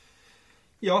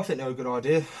 Yeah, I think they're a good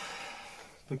idea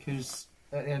because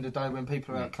at the end of the day, when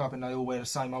people are out clubbing, they all wear the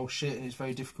same old shit, and it's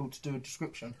very difficult to do a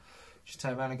description. Just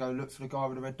turn around and go look for the guy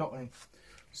with the red dot on him.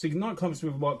 See, nightclubs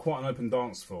with like quite an open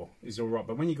dance floor is alright,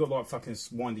 but when you got like fucking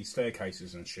windy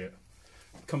staircases and shit,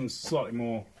 it becomes slightly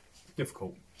more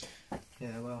difficult.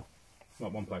 Yeah, well,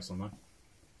 Like one place I know.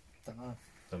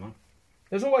 don't know.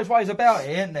 There's always ways about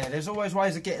it, isn't there? There's always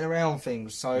ways of getting around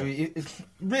things. So,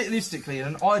 realistically, in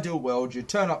an ideal world, you'd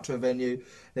turn up to a venue,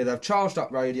 they'd have charged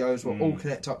up radios, we'll all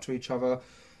connect up to each other,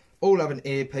 all have an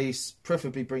earpiece,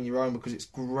 preferably bring your own because it's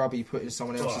grubby putting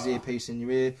someone else's earpiece in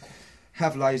your ear,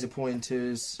 have laser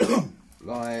pointers,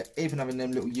 like even having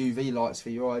them little UV lights for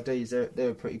your IDs,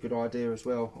 they're a pretty good idea as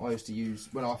well. I used to use,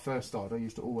 when I first started, I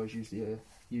used to always use the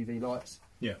UV lights.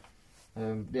 Yeah.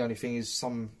 The only thing is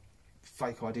some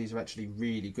fake IDs are actually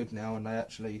really good now, and they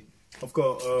actually... I've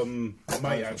got a mate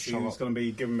Show actually up. who's going to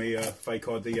be giving me a fake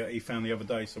ID that he found the other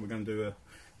day, so we're going to do a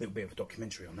little bit of a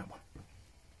documentary on that one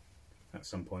at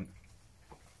some point.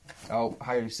 Oh,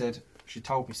 Hayley said, she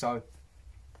told me so.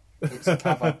 It's a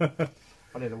cover.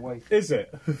 I need a wee. Is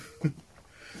it?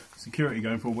 Security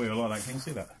going for a wheel, I like that. Can you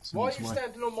see that? Why are you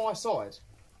standing on my side?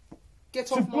 Get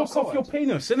To off my block side. off your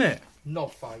penis, isn't it?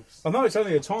 Knob face. I know it's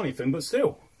only a tiny thing, but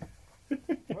still.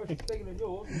 Well, it's bigger than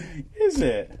yours. Is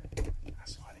it?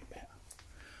 That's slightly better.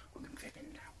 I can fit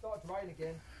in now. Started to rain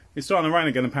again. It's starting to rain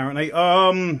again, apparently.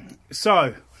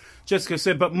 So, Jessica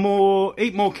said, but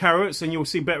eat more carrots and you'll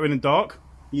see better in the dark.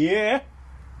 Yeah.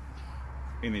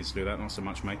 He needs to do that, not so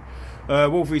much me.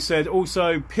 Wolfie said,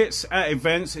 also, pits at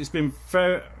events, it's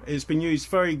been used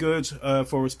very good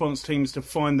for response teams to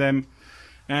find them.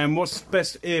 And what's the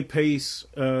best earpiece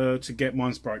to get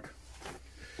mine's broke?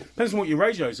 Depends on what your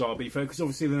radios are, to be fair, because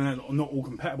obviously they're not all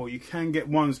compatible. You can get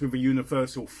ones with a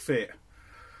universal fit,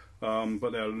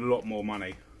 but they're a lot more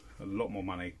money. A lot more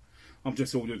money. I've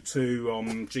just ordered 2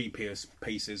 GPS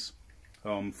pieces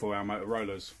for our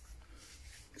Motorola's.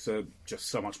 So just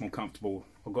so much more comfortable.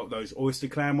 I've got those Oyster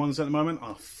Clan ones at the moment.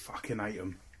 I fucking hate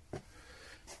them.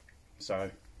 So,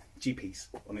 GPS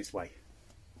on its way.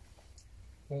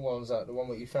 What one's that? The one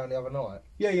that you found the other night?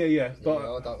 Yeah. But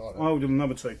I don't like I them. ordered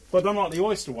another 2. But I don't like the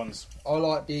Oyster ones. I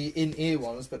like the in-ear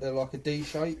ones, but they're like a D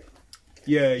shape.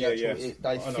 Yeah. They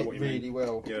I know fit what you really mean.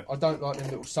 well. Yeah. I don't like them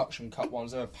little suction cup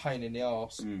ones. They're a pain in the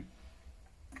arse.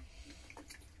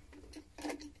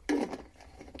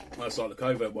 That's like the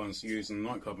covert ones you use in the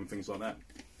nightclub and things like that.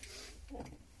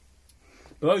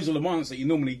 But those are the ones that you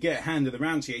normally get handed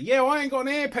around to you. Yeah, I ain't got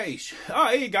an earpiece. Oh,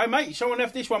 here you go, mate. Someone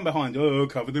left this one behind. Oh,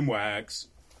 covered in wax.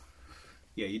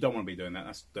 Yeah, you don't want to be doing that.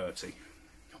 That's dirty.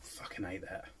 I fucking hate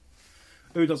that.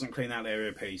 Who doesn't clean out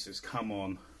their earpieces? Come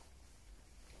on.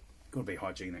 Gotta be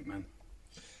hygienic, man.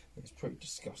 It's pretty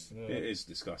disgusting, isn't It it? is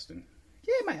disgusting.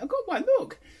 Yeah, mate, I got one.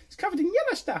 Look, it's covered in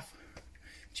yellow stuff.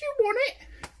 Do you want it?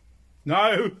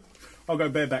 No! I'll go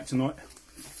bareback tonight.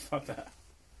 Fuck that.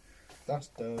 That's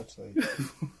dirty.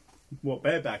 What,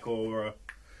 bareback or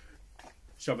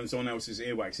shoving someone else's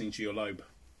earwax into your lobe?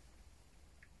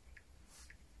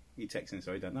 You texting,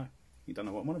 so you don't know. You don't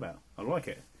know what I'm on about. I like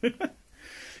it.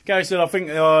 Gary said, I think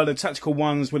the tactical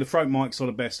ones with the throat mics are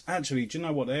the best. Actually, do you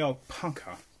know what? They are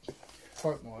pucker.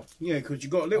 Throat mic. Yeah, because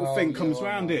you've got a little thing comes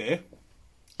round here.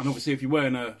 And obviously if you're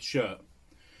wearing a shirt,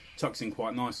 tucks in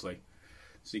quite nicely.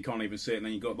 So you can't even see it. And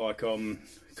then you've got like,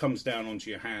 comes down onto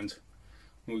your hand.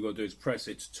 All you've got to do is press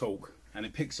it to talk. And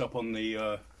it picks up on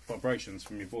the vibrations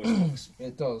from your voice box.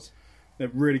 It does. They're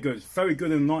really good. It's very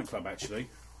good in the nightclub, actually.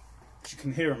 You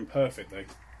can hear them perfectly.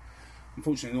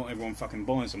 Unfortunately, not everyone fucking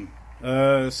buys them.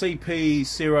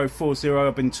 CP040,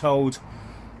 I've been told,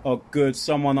 are good.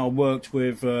 Someone I worked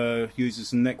with uses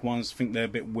some neck ones. I think they're a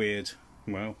bit weird.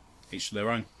 Well, each to their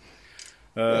own.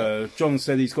 John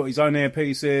said he's got his own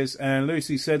earpieces. And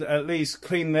Lucy said, at least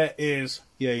clean their ears.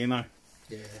 Yeah, you know.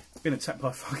 Yeah. Been attacked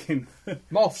by fucking...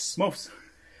 Moths. Moths.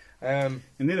 And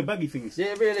they're the buggy things.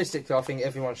 Yeah, realistically, I think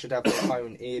everyone should have their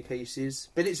own earpieces.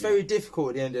 But it's very difficult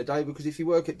at the end of the day because if you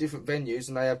work at different venues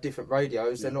and they have different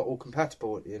radios, they're not all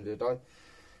compatible at the end of the day.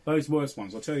 Those worst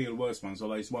ones, I'll tell you the worst ones, are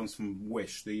those ones from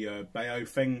Wish, the Bayo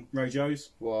Feng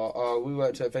radios. Well, we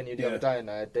worked at a venue the other day and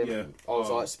they had them. Yeah. I was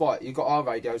like, Spike, you got our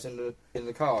radios in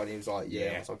the car? And he was like, yeah.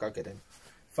 Yeah. I was like, go get them.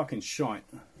 Fucking shite.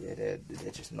 Yeah,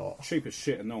 they're just not. Cheap as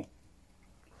shit and all.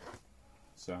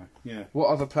 So, yeah. What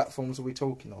other platforms are we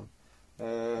talking on?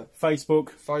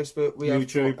 Facebook. Facebook, we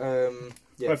YouTube.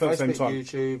 have Both at the same Facebook, time.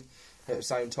 YouTube at the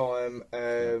same time.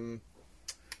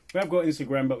 We have got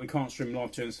Instagram, but we can't stream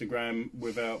live to Instagram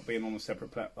without being on a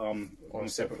separate on a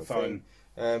separate phone.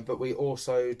 But we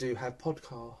also do have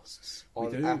podcasts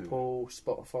on Apple,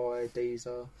 Spotify,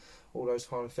 Deezer, all those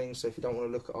kind of things. So if you don't want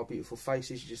to look at our beautiful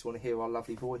faces, you just want to hear our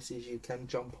lovely voices, you can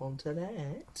jump onto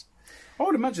that. I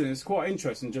would imagine it's quite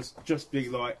interesting just be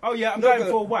like, oh yeah, I'm going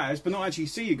full Waz, but not actually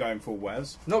see you going full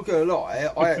Waz. Not gonna lie,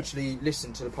 I actually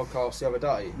listened to the podcast the other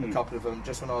day, a couple of them,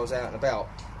 just when I was out and about,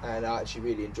 and I actually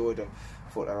really enjoyed them. I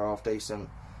thought they were half decent.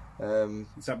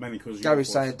 Is that mainly because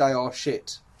Gary's saying they are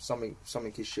shit. Something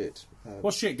is shit.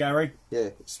 What's shit, Gary?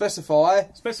 Yeah, specify,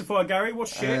 Gary.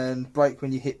 What's shit? and break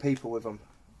when you hit people with them.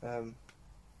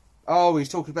 Oh, he's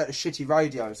talking about the shitty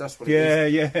radios. That's what it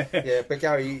is. Yeah. Yeah, but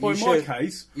Gary, Well, in my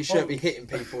case, you shouldn't be hitting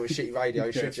people with shitty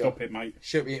radios, should you? Stop it, mate.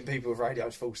 Shouldn't be hitting people with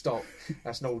radios. Full stop.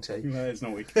 That's naughty. No, it's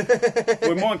naughty.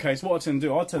 Well, in my case, what I tend to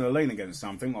do, I tend to lean against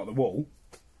something like the wall,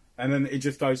 and then it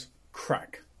just goes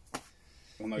crack.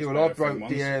 On those Yeah, well, I Bayo Feng broke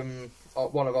ones. the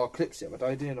one of our clips the other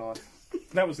day, didn't I?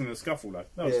 That was in a scuffle, though.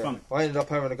 That was funny. I ended up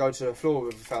having to go to the floor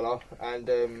with a fella, and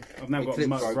I've now got a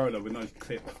Motorola with no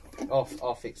clip.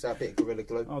 I'll fix that bit of Gorilla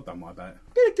Glue. Oh, don't worry about it.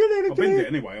 Bit of Gorilla I've Glue. binned it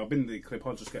anyway. I've binned the clip.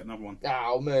 I'll just get another one.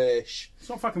 Oh, mush. It's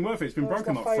not fucking worth it. It's been That's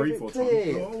broken my like 3-4 favourite times.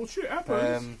 clip. Oh, shit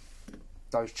happens.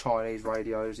 Those Chinese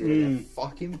radios, they're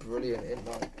fucking brilliant, ain't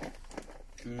they?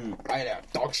 Ain't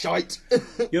that dog shite?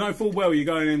 You know full well you're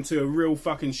going into a real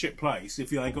fucking shit place if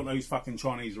they got those fucking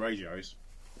Chinese radios.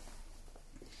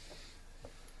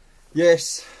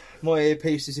 Yes, my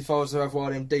earpieces, if I was to have one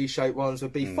of them D-shaped ones,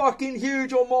 would be fucking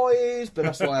huge on my ears, but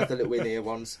that's why I have the little in-ear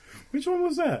ones. Which one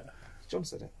was that? John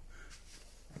said it.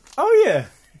 Oh, yeah.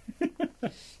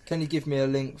 Can you give me a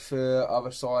link for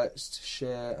other sites to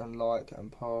share and like and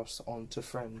pass on to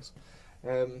friends?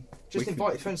 Just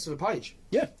invite your friends to the page.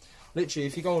 Yeah. Literally,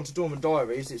 if you go onto Dorman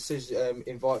Diaries, it says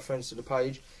invite friends to the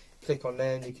page. Click on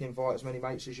there and you can invite as many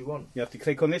mates as you want. You have to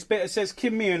click on this bit. It says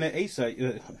community. So,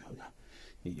 can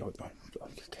you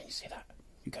see that?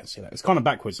 You can see that. It's kind of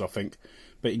backwards, I think.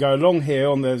 But you go along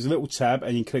here, there's a little tab,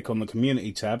 and you click on the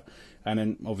community tab. And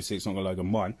then, obviously, it's not going to logo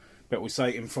mine. But we'll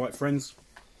say invite friends.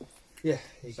 Yeah,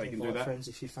 you So can you can do invite that. friends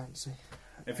if you fancy.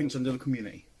 Everything's under the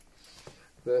community.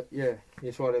 But yeah,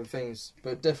 it's one of them things.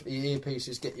 But definitely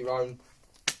earpieces, get your own.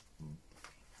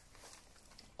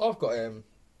 I've got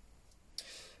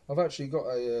I've actually got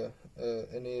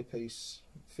an earpiece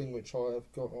thing which I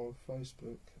have got on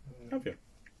Facebook. Have you?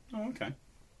 Oh, okay.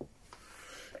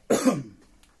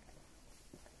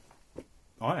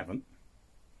 I haven't.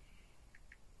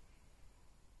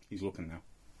 He's looking now.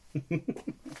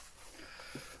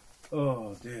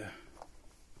 Oh dear.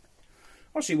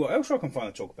 I'll see what else I can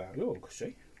find to talk about. Look,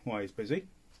 see why he's busy.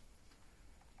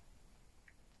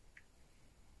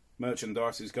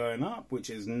 Merchandise is going up, which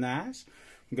is nice.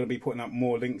 I'm going to be putting up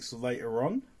more links later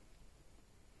on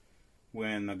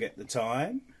when I get the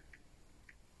time.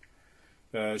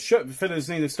 Shirt fillers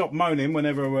need to stop moaning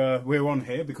whenever we're on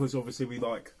here, because obviously we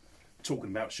like talking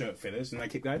about shirt fillers, and they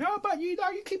keep going, oh, but you know,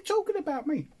 you keep talking about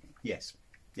me. Yes,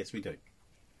 we do.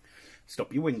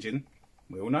 Stop your whinging.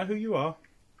 We all know who you are.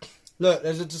 Look,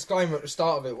 there's a disclaimer at the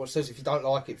start of it which says if you don't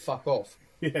like it, fuck off.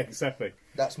 Yeah, exactly.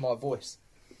 That's my voice.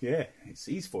 Yeah, it's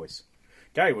his voice.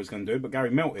 Gary was going to do it, but Gary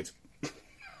melted.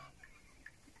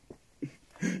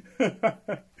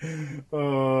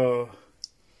 Oh.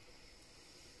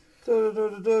 I'm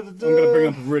going to bring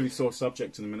up a really sore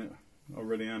subject in a minute. I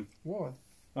really am. Why?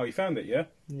 Oh, you found it, yeah?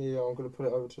 Yeah, I'm going to put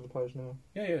it over to the page now.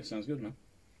 Yeah, sounds good, man.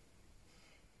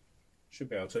 Should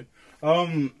be able to.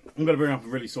 I'm going to bring up a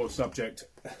really sore subject.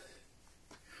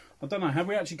 I don't know, have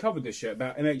we actually covered this yet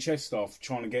about NHS staff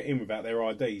trying to get in without their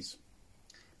IDs?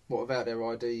 What about their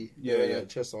ID? Yeah, their yeah.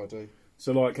 NHS ID.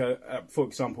 So, like, for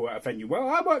example, at a venue, well,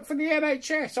 I work for the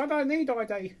NHS, I don't need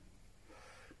ID.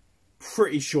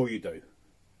 Pretty sure you do.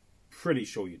 Pretty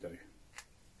sure you do.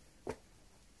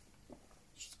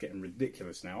 It's just getting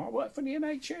ridiculous now. I work for the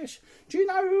NHS. Do you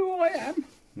know who I am?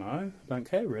 No, don't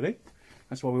care, really.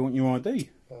 That's why we want your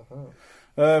ID.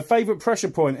 Favourite pressure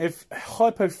point? If,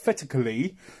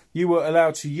 hypothetically, you were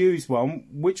allowed to use one,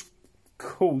 which of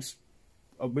course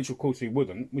you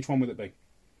wouldn't, which one would it be?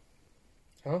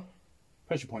 Huh?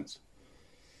 Pressure points.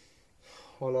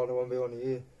 I like the one behind the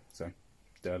ear. So,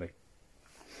 dirty.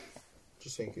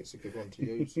 Just think it's a good one to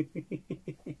use.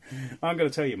 I'm going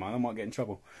to tell you, man, I might get in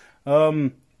trouble.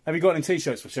 Have you got any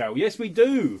t-shirts for sale? Yes, we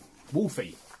do.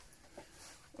 Wolfie.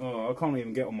 Oh, I can't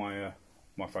even get on my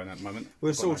my phone at the moment.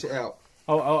 We'll sort it out.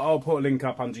 I'll put a link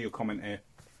up under your comment here.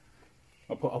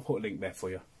 I'll put a link there for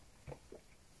you.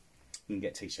 You can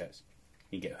get t-shirts.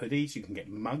 You can get hoodies. You can get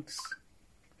mugs.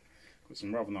 Got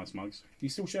some rather nice mugs. You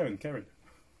still showing, Karen?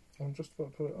 I'm just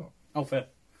about to put it up. Oh, fair.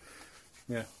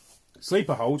 Yeah.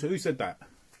 Sleeper hold. Who said that?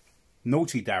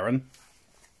 Naughty Darren.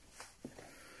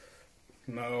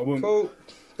 No, I won't. Cool.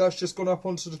 That's just gone up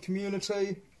onto the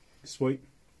community. Sweet.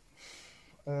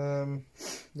 Yeah,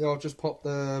 I'll just pop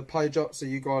the page up so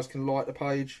you guys can like the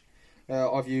page.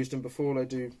 I've used them before. They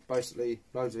do basically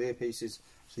loads of earpieces,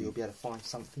 so you'll be able to find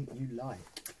something you like.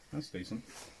 That's decent.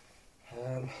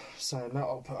 Saying that,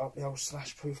 I'll put up the old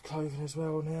slash-proof clothing as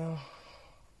well now.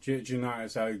 Do you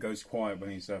notice how he goes quiet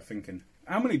when he's thinking?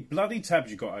 How many bloody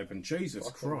tabs you got open? Jesus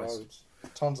Fucking Christ. loads.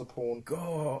 Tons of porn.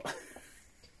 God.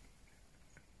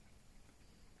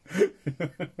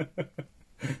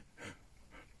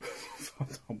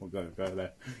 Oh my God, go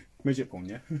there. Midget porn,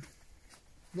 yeah?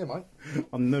 Yeah, mate.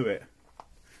 I knew it.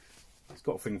 He's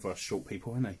got a thing for us short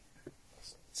people, hasn't he?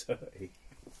 It's dirty.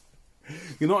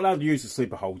 You're not allowed to use the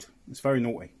sleeper hold. It's very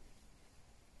naughty.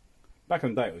 Back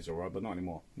in the day it was alright, but not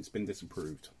anymore. It's been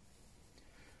disapproved.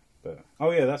 But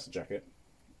oh yeah, that's a jacket.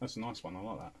 That's a nice one. I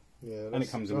like that. Yeah, And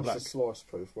it comes in black. That's the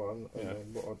slice-proof one. And Yeah.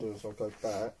 then what I'll do is I'll go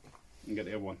back And get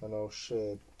the other one. and I'll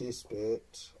share this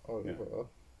bit over. Yeah.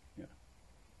 Yeah.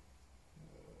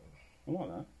 I like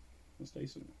that. That's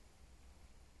decent.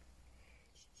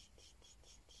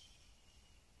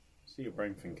 See your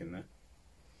brain thinking there.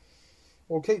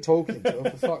 Well, keep talking, Joe,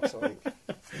 for fuck's sake.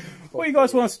 What do you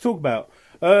guys want us to talk about?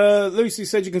 Lucy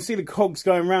said you can see the cogs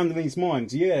going round in his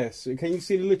mind. Yes. Can you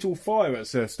see the little fire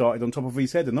that's started on top of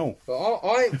his head and all? But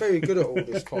I ain't very good at all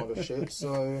this kind of shit,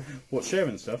 so... What,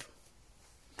 sharing stuff?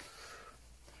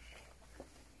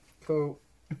 Cool.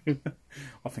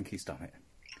 I think he's done it.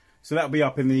 So that'll be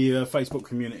up in the Facebook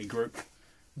community group.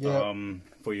 Yeah.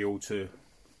 For you all to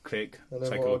click, And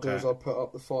then take a what I'll look do at. is I'll put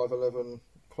up the 511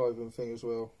 clothing thing as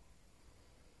well.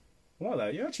 I like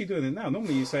that. You're actually doing it now.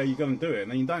 Normally you say you're going to do it,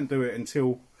 and then you don't do it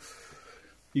until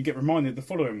you get reminded the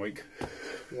following week.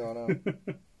 Yeah, I know.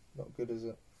 Not good, is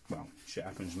it? Well, shit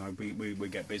happens, you know. We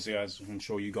get busy, as I'm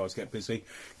sure you guys get busy.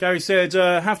 Gary said,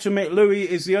 have to admit, Louis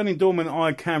is the only doorman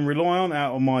I can rely on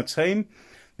out of my team.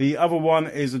 The other one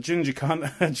is a ginger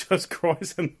cunt and just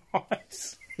cries and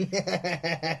hides.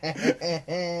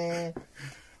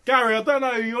 Gary, I don't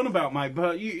know who you're on about, mate,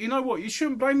 but you know what? You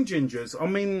shouldn't blame gingers. I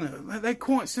mean, they're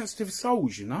quite sensitive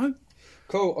souls, you know?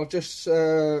 Cool, I've just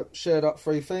shared up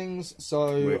 3 things.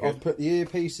 So Wicked. I've put the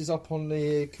earpieces up on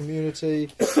the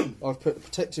community, I've put the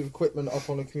protective equipment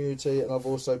up on the community, and I've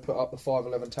also put up the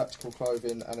 511 tactical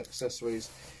clothing and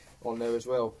accessories on there as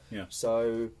well. Yeah.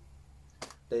 So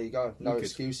there you go. No Wicked.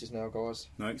 excuses now, guys.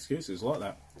 No excuses like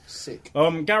that. Sick.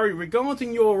 Gary,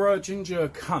 regarding your ginger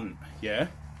cunt, yeah?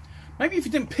 Maybe if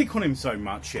you didn't pick on him so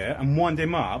much, yeah, and wind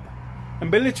him up, and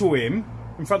belittle him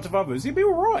in front of others, he'd be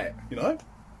alright, you know?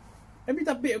 Maybe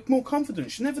that bit of more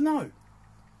confidence, you never know.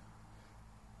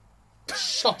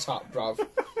 Shut up, bruv.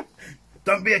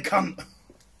 Don't be a cunt.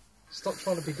 Stop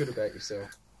trying to be good about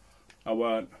yourself. I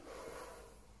won't.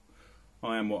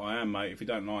 I am what I am, mate. If you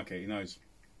don't like it, he knows.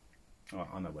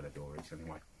 I know where the door is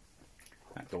anyway.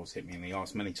 That door's hit me in the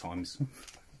arse many times.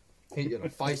 Hit you in the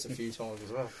face a few times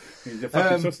as well. The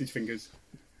fucking sausage fingers.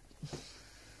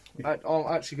 I'm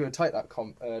actually going to take that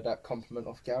compliment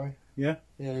off Gary. Yeah?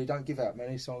 Yeah, you don't give out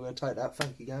many, so I'm going to take that.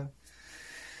 Thank you, Gary.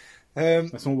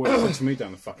 That's not what it said to me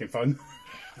down the fucking phone.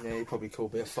 Yeah, he probably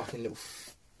called me a fucking little,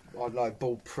 I don't know,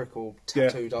 bald prick or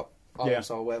tattooed up arse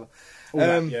or whatever. All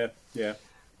that, yeah.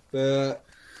 But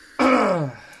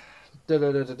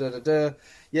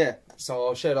yeah,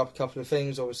 so I shared up a couple of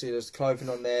things. Obviously, there's clothing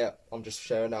on there. I'm just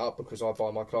sharing that up because I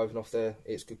buy my clothing off there.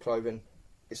 It's good clothing.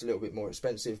 It's a little bit more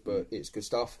expensive, but it's good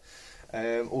stuff.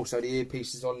 Also, the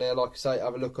earpieces on there. Like I say,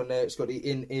 have a look on there. It's got the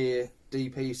in-ear D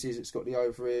pieces. It's got the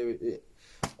over-ear,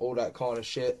 all that kind of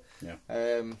shit. Yeah.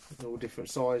 All different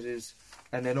sizes.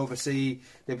 And then obviously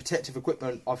the protective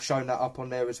equipment, I've shown that up on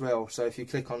there as well. So if you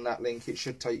click on that link, it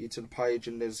should take you to the page,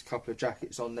 and there's a couple of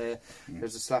jackets on there.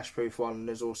 There's a slash proof one, and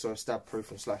there's also a stab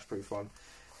proof and slash proof one.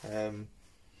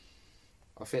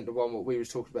 I think the one what we was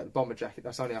talking about, the bomber jacket,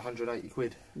 that's only 180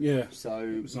 quid. Yeah. So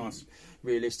it was nice.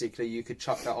 Realistically, you could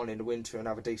chuck that on in the winter and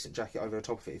have a decent jacket over the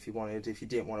top of it if you wanted. If you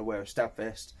didn't want to wear a stab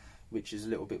vest, which is a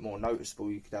little bit more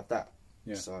noticeable, you could have that.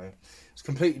 Yeah. So it's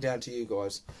completely down to you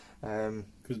guys.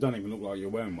 Because it don't even look like you're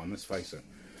wearing one, let's face it.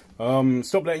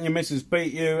 Stop letting your missus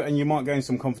beat you and you might gain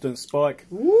some confidence, Spike.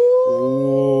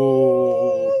 Ooh.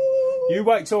 You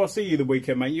wait till I see you the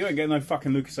weekend, mate. You ain't getting no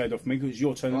fucking Lucasade off me because it's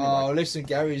your turn anyway. Oh, listen,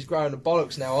 Gary, he's growing the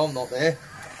bollocks now. I'm not there.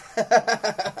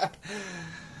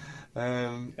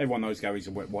 Everyone knows Gary's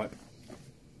a wet wipe.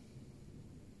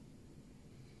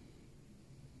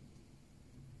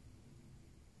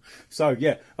 So,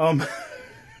 yeah.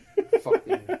 Fuck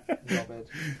you. Knobhead.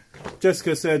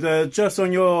 Jessica said, just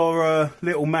on your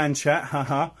little man chat,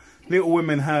 haha, Little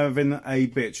Women having a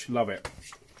bitch. Love it.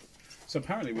 So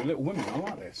apparently we're Little Women. I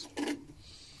like this.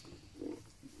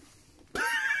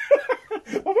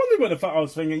 I wondered what the fuck I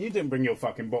was thinking. You didn't bring your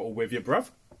fucking bottle with you, bruv.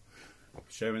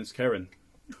 Sharon's Karen.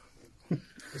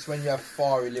 It's when you have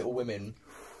fiery little women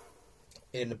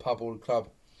in the pub or the club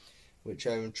which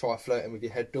try flirting with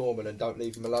your head doorman and don't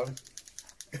leave him alone.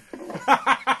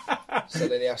 So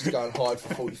then he has to go and hide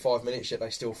for 45 minutes, yet they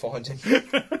still find him.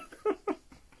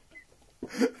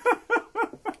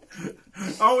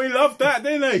 Oh, he loved that,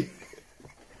 didn't he?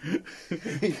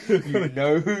 You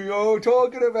know who you're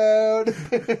talking about.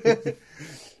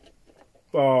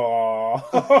 Oh,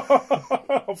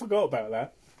 I forgot about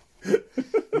that.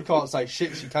 You can't say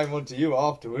shit, she came on to you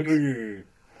afterwards.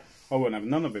 I wouldn't have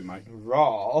none of it, mate.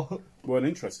 Raw. Weren't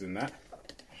interested in that.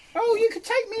 Oh, you could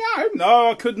take me home.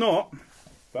 No, I could not.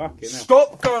 Fucking hell.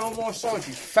 Stop going on my side,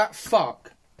 you fat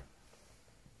fuck.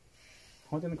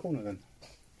 Hide in the corner then.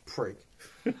 Prick.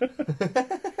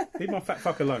 Leave my fat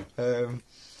fuck alone.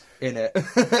 In it.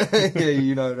 Yeah,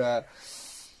 you know that.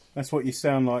 That's what you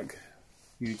sound like,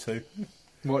 you two.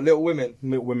 What, Little Women?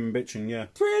 Little Women bitching, yeah.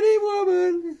 Pretty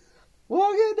woman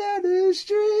walking down the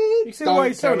street. You see the way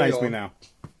he serenades me now?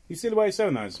 You see the way he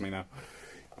serenades me now?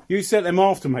 You set them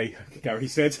after me, Gary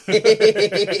said.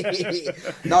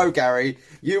 No, Gary,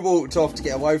 you walked off to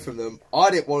get away from them. I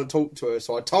didn't want to talk to her,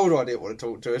 so I told her I didn't want to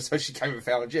talk to her, so she came and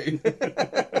found you.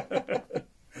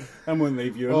 And wouldn't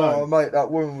leave you alone. Oh, mate,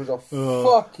 that woman was a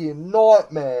fucking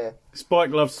nightmare.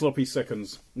 Spike loves sloppy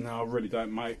seconds. No, I really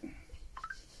don't, mate.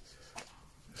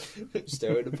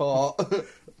 Staring apart.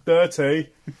 Dirty.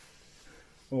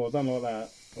 Oh, I don't like that.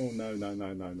 Oh, no.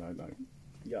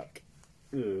 Yuck.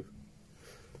 Ugh.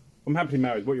 I'm happily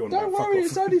married. What you want Don't about? worry, Fuck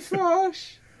it's off. only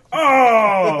fresh.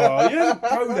 Oh, you had to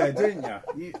go there, didn't you?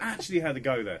 You actually had to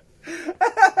go there.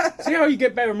 See how you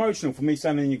get better emotional for me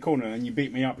standing in your corner and you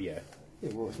beat me up, yeah?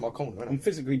 Yeah, well, it's my corner, isn't I'm it?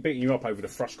 physically beating you up over the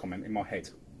thrush comment in my head.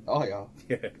 Oh, yeah.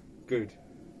 Yeah. Good.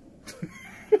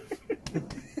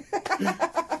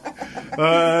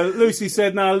 Lucy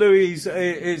said, no, Louis,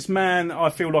 it's man, I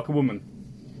feel like a woman.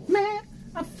 Man,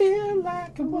 I feel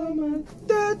like a woman.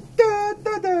 Da, da,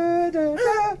 da, da,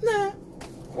 da, da.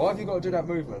 Why have you got to do that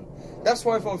movement? That's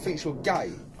why everyone thinks you're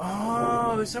gay.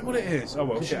 Oh, is that what it is? Oh,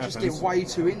 well, Because you shit just happens. get way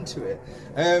too into it.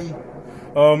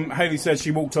 Hayley said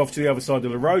she walked off to the other side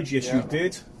of the road. Yes, Yeah. you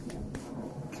did.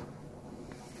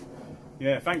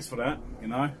 Yeah, thanks for that, you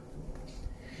know.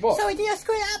 What? So did I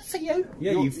screw it up for you?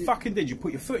 Yeah, You're- you fucking did. You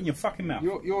put your foot in your fucking mouth.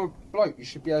 You're a bloke. You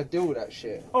should be able to deal with that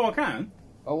shit. Oh, I can.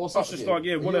 Oh, what's That's up with just you? like,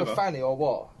 yeah, Are whatever. you a fanny or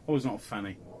what? I was not a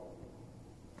fanny.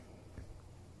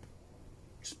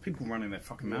 Just people running their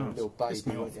fucking mouths. Little Piss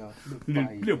baby, me weren't off. you?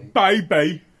 Little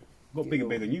baby. I've got a bigger Little-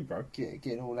 beard than you, bro.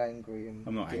 Getting all angry and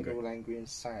I'm not getting angry. all angry and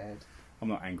sad. I'm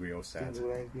not angry or sad. Getting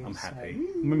all angry I'm and happy.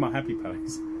 sad. I'm in my happy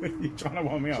place. You're trying to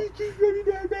wind me up. She's running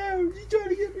down now. She's trying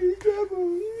to get me in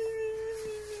trouble.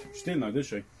 She didn't know, did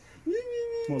she?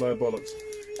 What a load of bollocks.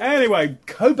 Anyway,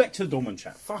 go back to the Dorman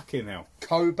chat. Fucking hell.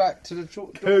 Go back to the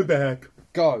short. Go back.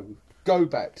 Go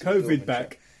back. To the COVID dormant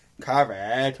back.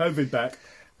 chat. COVID. COVID back.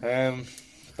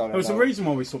 Don't There's a know. reason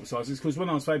why we swapped sides. It's because when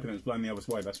I was vaping, it was blowing the other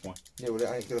way. That's why. Yeah, well, it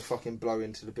ain't gonna fucking blow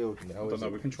into the building now. I don't know.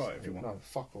 We can try it if you want. No,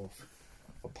 fuck off.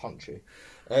 I'll punch you.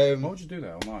 Why would you do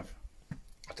that on live?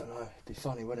 I don't know. It'd be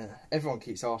funny, wouldn't it? Everyone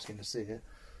keeps asking to see it.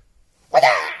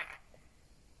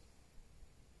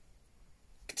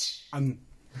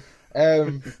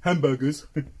 Hamburgers.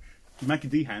 Mackie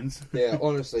D hands. Yeah,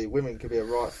 honestly, women could be a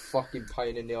right fucking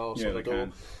pain in the arse Yeah, on the they door.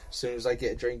 can. As soon as they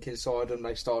get a drink inside them,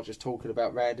 they start just talking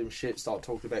about random shit, start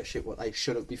talking about shit what they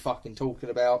shouldn't be fucking talking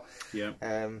about. Yeah.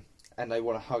 And they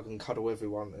want to hug and cuddle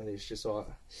everyone, and it's just like...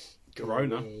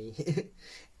 Corona.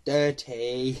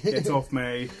 Dirty. Get off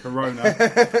me.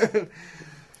 Corona.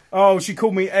 Oh, she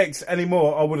called me X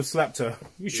anymore. I would have slapped her.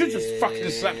 You should just fucking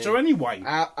have slapped her anyway.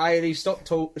 Ailey, stop.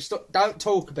 Don't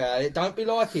talk about it. Don't be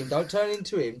like him. Don't turn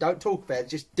into him. Don't talk about it.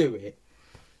 Just do it.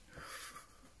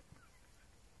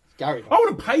 Gary. I would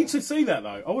have paid to see that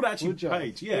though. I would have actually Would you?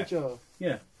 paid. Yeah. Would you?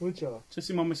 Yeah. Would you? To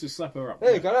see my missus slap her up.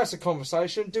 There you go. That's a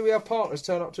conversation. Do we have partners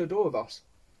turn up to the door with us?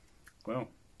 Well,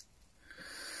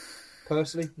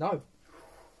 Personally, no.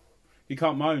 you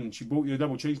can't moan. She bought you a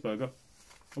double cheeseburger.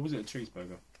 Or was it a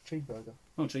cheeseburger? Cheeseburger.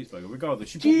 Not a cheeseburger. Regardless,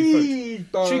 she bought you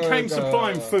food. Cheeseburger. She came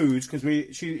supplying food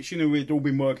because she knew we'd all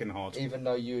been working hard. Even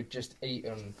though you had just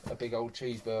eaten a big old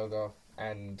cheeseburger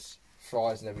and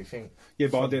fries and everything. Yeah,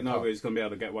 but I from didn't the know pub. we was going to be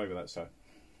able to get away with that, so.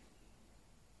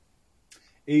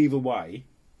 Either way,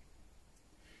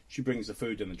 she brings the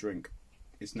food and the drink.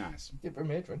 It's nice. Didn't bring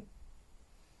me a drink.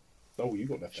 Oh, you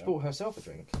got left She out. bought herself a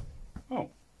drink. Oh.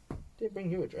 Didn't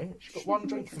bring you a drink. She got one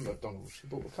drink from McDonald's. She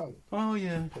bought a Coke. Oh,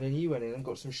 yeah. And then you went in and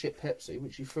got some shit Pepsi,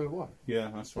 which you threw away.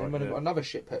 Yeah, that's right. And then I Yeah. got another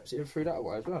shit Pepsi and threw that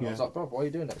away as well. And I was Yeah. like, bro, why are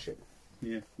you doing that shit?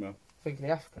 Yeah, well. Thinking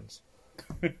the Africans.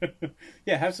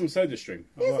 Yeah, have some soda stream.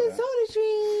 I like that. soda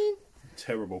stream.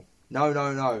 Terrible. No.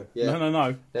 Yeah.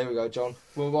 No. There we go, John.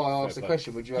 Well, why I asked the Fair play.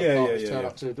 question, would you have Yeah, partners yeah, turn yeah.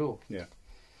 up to the door? Yeah.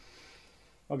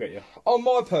 I'll get you. On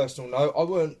my personal note,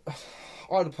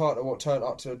 I had a partner what turned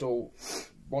up to the door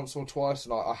once or twice,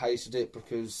 and I hated it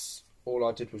because all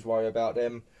I did was worry about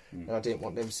them, and I didn't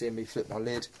want them seeing me flip my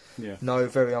lid. Yeah. No,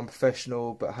 very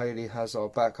unprofessional, but Hayley has our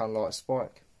back, unlike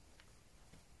Spike.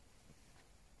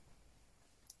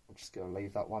 I'm just going to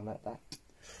leave that one at that.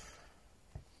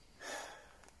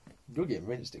 You're getting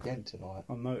rinsed again tonight.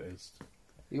 I noticed.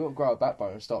 You got to grow a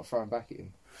backbone and start throwing back at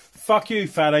him. Fuck you,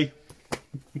 fatty.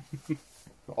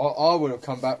 I would have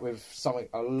come back with something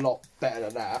a lot better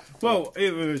than that. Well,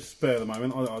 it was spare at the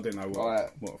moment. I didn't know Right.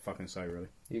 what to fucking say, really.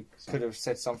 You could have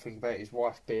said something about his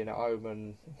wife being at home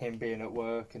and him being at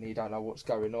work, and he don't know what's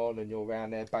going on, and you're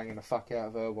around there banging the fuck out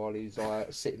of her while he's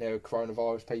like sitting there with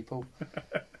coronavirus people.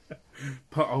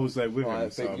 But I was there with him,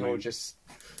 Right, so but I you're mean, just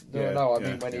yeah, no. I yeah,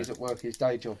 mean when yeah. he's at work, his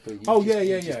day job. But you Oh, just, yeah,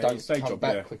 you just don't his day come job,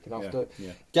 back yeah. quick enough. Yeah, To it.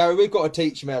 yeah. Gary, we've got to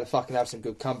teach him how to fucking have some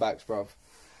good comebacks, bruv.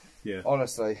 Yeah.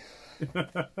 Honestly,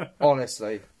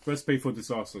 honestly, Recipe for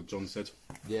disaster, John said.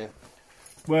 yeah.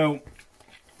 Well,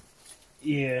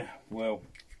 yeah, well,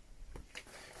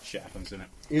 shit happens, innit?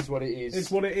 Is what it is.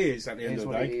 It's what it is at the end Is of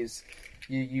the what it day. is.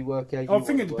 You work out. I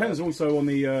think it depends also on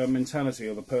the mentality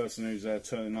of the person who's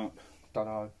turning up. Don't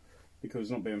know.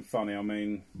 Because not being funny, I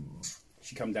mean,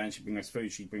 she come down, she bring us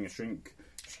food, she bring us drink,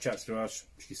 she chats to us,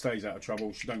 she stays out of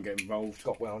trouble, she don't get involved.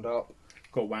 Got wound up.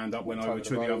 Got wound up, went Walked over over to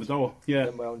the the road. other door. Yeah.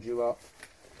 Then wound you up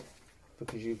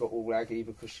because you got all laggy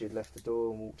because she had left the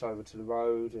door and walked over to the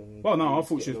road. And Well, no, you I was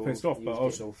thought she getting was pissed all- off, you but was I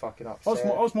was- getting all fucking I upset.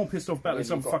 was more pissed off about And this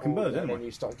then some you got fucking all- bird, and didn't then I?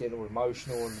 you started getting all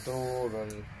emotional on the door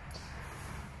and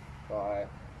like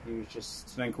you was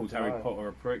just. Then called Harry No. Potter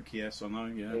a prick, yes, I know,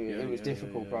 yeah. It was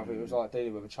difficult, brother. It was like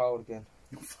dealing with a child again.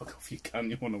 Fuck off, you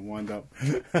cunt, you want to wind up.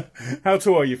 How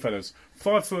tall are you, fellas?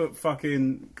 5 foot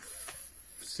fucking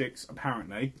 6,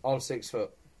 apparently. I'm 6 foot.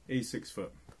 He's 6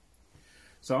 foot.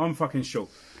 So I'm fucking short.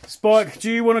 Spike,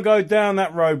 do you want to go down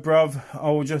that road, bruv? I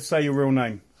will just say your real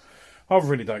name. I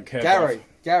really don't care, Gary, bruv.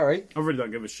 Gary, I really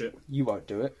don't give a shit. you won't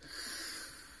do it.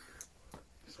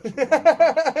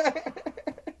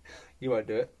 You won't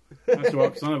do it. That's all right,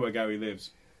 because I know where Gary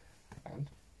lives. And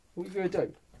what are you gonna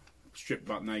do? Strip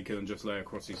butt naked and just lay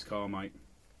across his car, mate.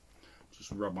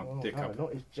 Just rub my Oh, dick no, up.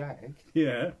 not his Jag.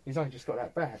 Yeah. He's only just got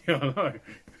that back. Yeah, I know.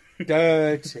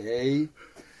 Dirty.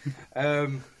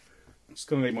 I'm just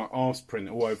going to leave my arse print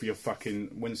all over your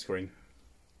fucking windscreen.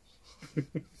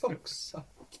 Fuck's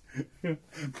sake.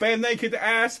 Bare naked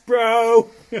ass, bro!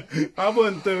 I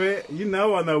wouldn't do it. You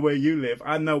know I know where you live.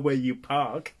 I know where you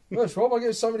park. That's why am I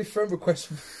getting so many friend requests?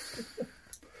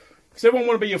 Because everyone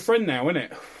want to be your friend now,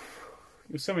 innit?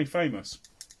 You're semi-famous.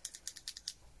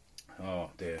 Oh,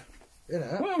 dear.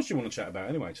 Yeah. What else do you want to chat about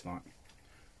anyway tonight?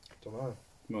 Don't know.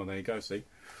 Well, there you go, see.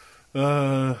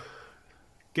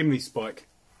 Gimli Spike.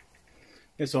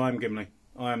 Yes, I am Gimli.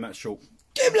 I am that short.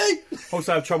 Ghibli!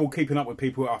 Also have trouble keeping up with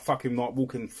people that are fucking like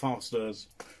walking faster as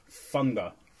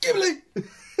thunder. Ghibli!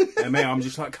 And me, I'm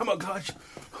just like, come on, guys.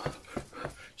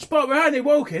 Spot around here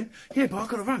walking. Yeah, but I've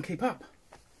got to run, keep up.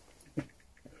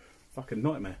 Fucking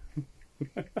nightmare.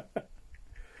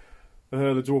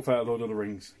 The dwarf out of Lord of the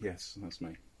Rings. Yes, that's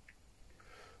me.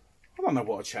 I don't know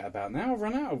what to chat about now. I've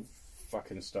run out of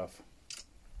fucking stuff.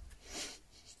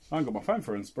 I ain't got my phone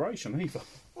for inspiration either.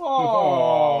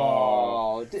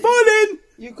 Oh, Fine!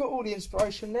 you've got all the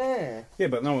inspiration there. Yeah,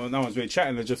 but no one's really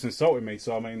chatting. They're just insulting me.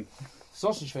 So I mean,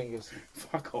 Sausage fingers.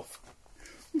 fuck off.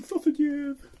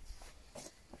 Sausages.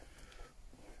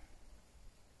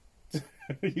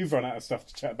 You've run out of stuff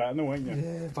to chat about, no, ain't you?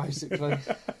 Yeah, basically.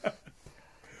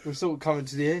 We're sort of coming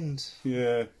to the end.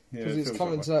 Yeah. Because it's feels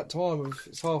coming that to that time of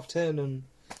it's 10:30 and way.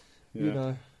 you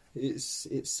know it's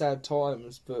sad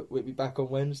times, but we'll be back on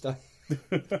Wednesday.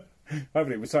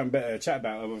 Hopefully, it was something better to chat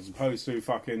about as opposed to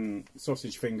fucking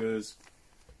sausage fingers,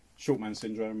 short man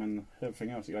syndrome, and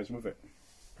everything else that goes with it.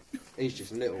 He's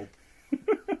just little.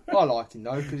 I like him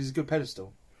though because he's a good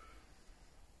pedestal.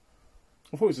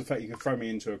 I thought it was the fact you could throw me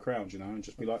into a crowd, you know, and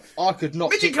just be like, I could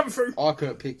not. "Midget, come through!" I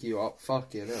couldn't pick you up.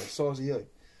 Fuck you, no. Size of you.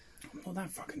 I'm not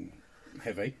that fucking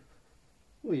heavy.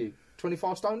 What are you?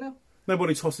 25 stone now?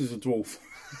 Nobody tosses a dwarf.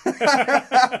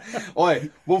 Oi,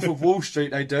 Wolf of Wall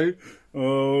Street, they do.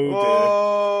 Oh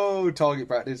Oh, target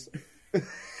practice. dear,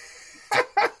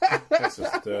 that's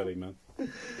just dirty, man.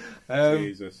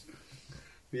 Jesus,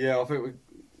 Yeah, I think we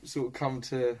sort of come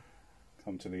to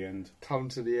come to the end.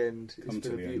 the end. It's Come to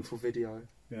been a the beautiful video.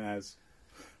 Yeah, it has.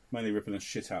 Mainly ripping the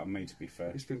shit out of me, to be fair.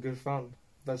 It's been good fun.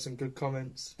 We've had some good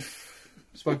comments.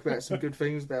 Spoke about some good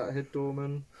things about Head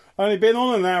Dorman. Only been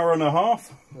on an hour and a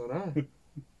half. I know. But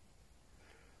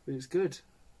it's good.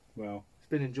 Well, It's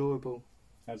been enjoyable.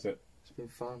 has it? It's been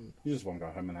fun. You just want to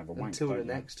go home and have a wank. Until the don't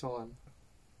you? next time.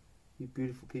 You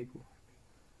beautiful people.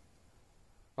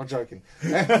 I'm joking.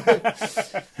 Yeah,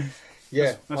 That's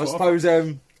I what suppose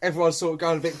everyone's sort of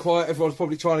going a bit quiet. Everyone's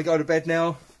probably trying to go to bed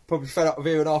now. Probably fed up of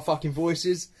hearing our fucking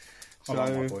voices. I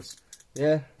like my voice.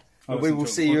 Yeah. I But we listen will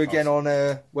to see a you podcast. again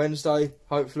on Wednesday,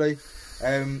 hopefully.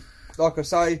 Like I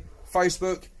say,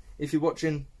 Facebook, if you're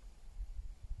watching.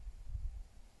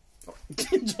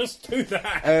 Just do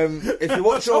that. If you're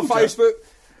watching on told ya. Facebook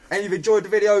and you've enjoyed the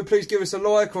video, please give us a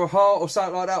like or a heart or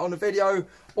something like that on the video.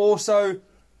 Also,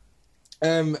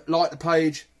 like the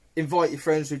page, invite your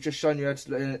friends. We've just shown you how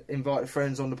to invite your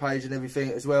friends on the page and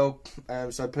everything as well.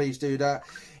 So please do that.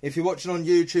 If you're watching on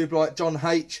YouTube like John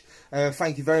H,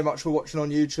 thank you very much for watching on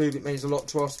YouTube. It means a lot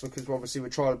to us because obviously we're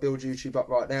trying to build YouTube up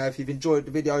right now. If you've enjoyed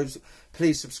the videos,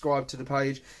 please subscribe to the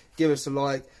page. Give us a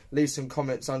like. Leave some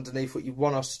comments underneath what you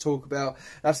want us to talk about.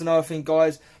 That's another thing,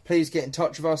 guys. Please get in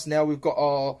touch with us. Now we've got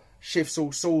our shifts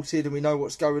all sorted and we know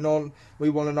what's going on. We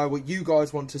want to know what you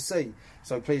guys want to see.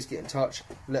 So please get in touch.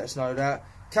 Let us know that.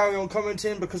 Carry on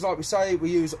commenting because, like we say, we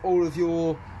use all of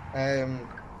your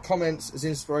comments as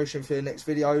inspiration for the next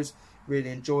videos. Really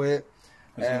enjoy it.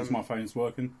 As long as my phone's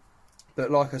working. But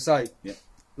like I say, Yeah.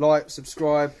 like,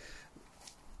 subscribe.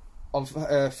 On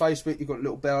Facebook, you've got a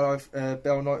little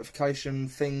bell notification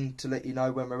thing to let you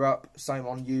know when we're up. Same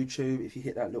on YouTube. If you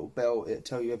hit that little bell, it'll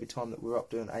tell you every time that we're up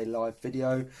doing a live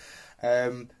video.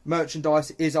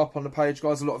 Merchandise is up on the page,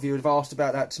 guys. A lot of you have asked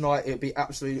about that tonight. It'd be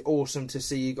absolutely awesome to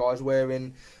see you guys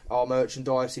wearing our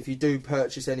merchandise. If you do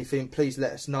purchase anything, please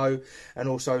let us know, and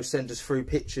also send us through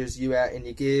pictures you out in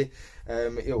your gear.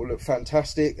 It will look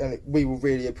fantastic and we will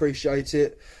really appreciate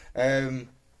it.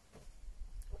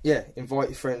 Yeah, invite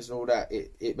your friends and all that.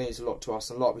 It means a lot to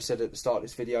us, and like we said at the start of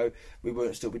this video, we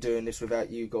wouldn't still be doing this without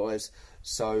you guys.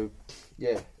 So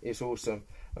yeah, it's awesome.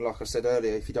 And like I said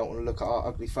earlier, if you don't want to look at our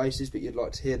ugly faces but you'd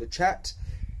like to hear the chat,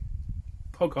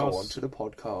 Podcast. go on to the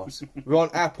podcast. We're on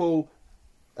Apple,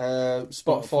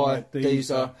 Spotify,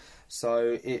 Deezer.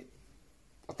 So I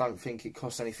don't think it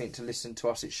costs anything to listen to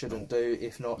us. It shouldn't do.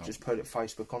 If not, just put it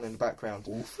Facebook on in the background.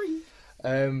 All free.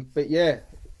 But yeah,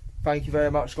 thank you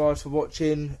very much, guys, for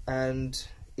watching. And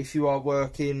if you are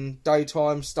working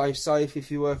daytime, stay safe.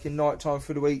 If you're working nighttime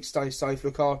through the week, stay safe.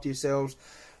 Look after yourselves.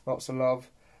 Lots of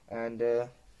love. And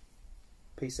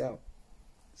peace out.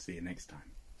 See you next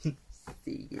time.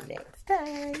 See you next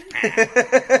time.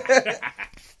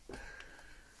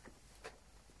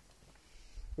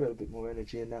 We had a bit more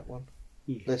energy in that one.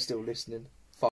 Yeah. They're still listening.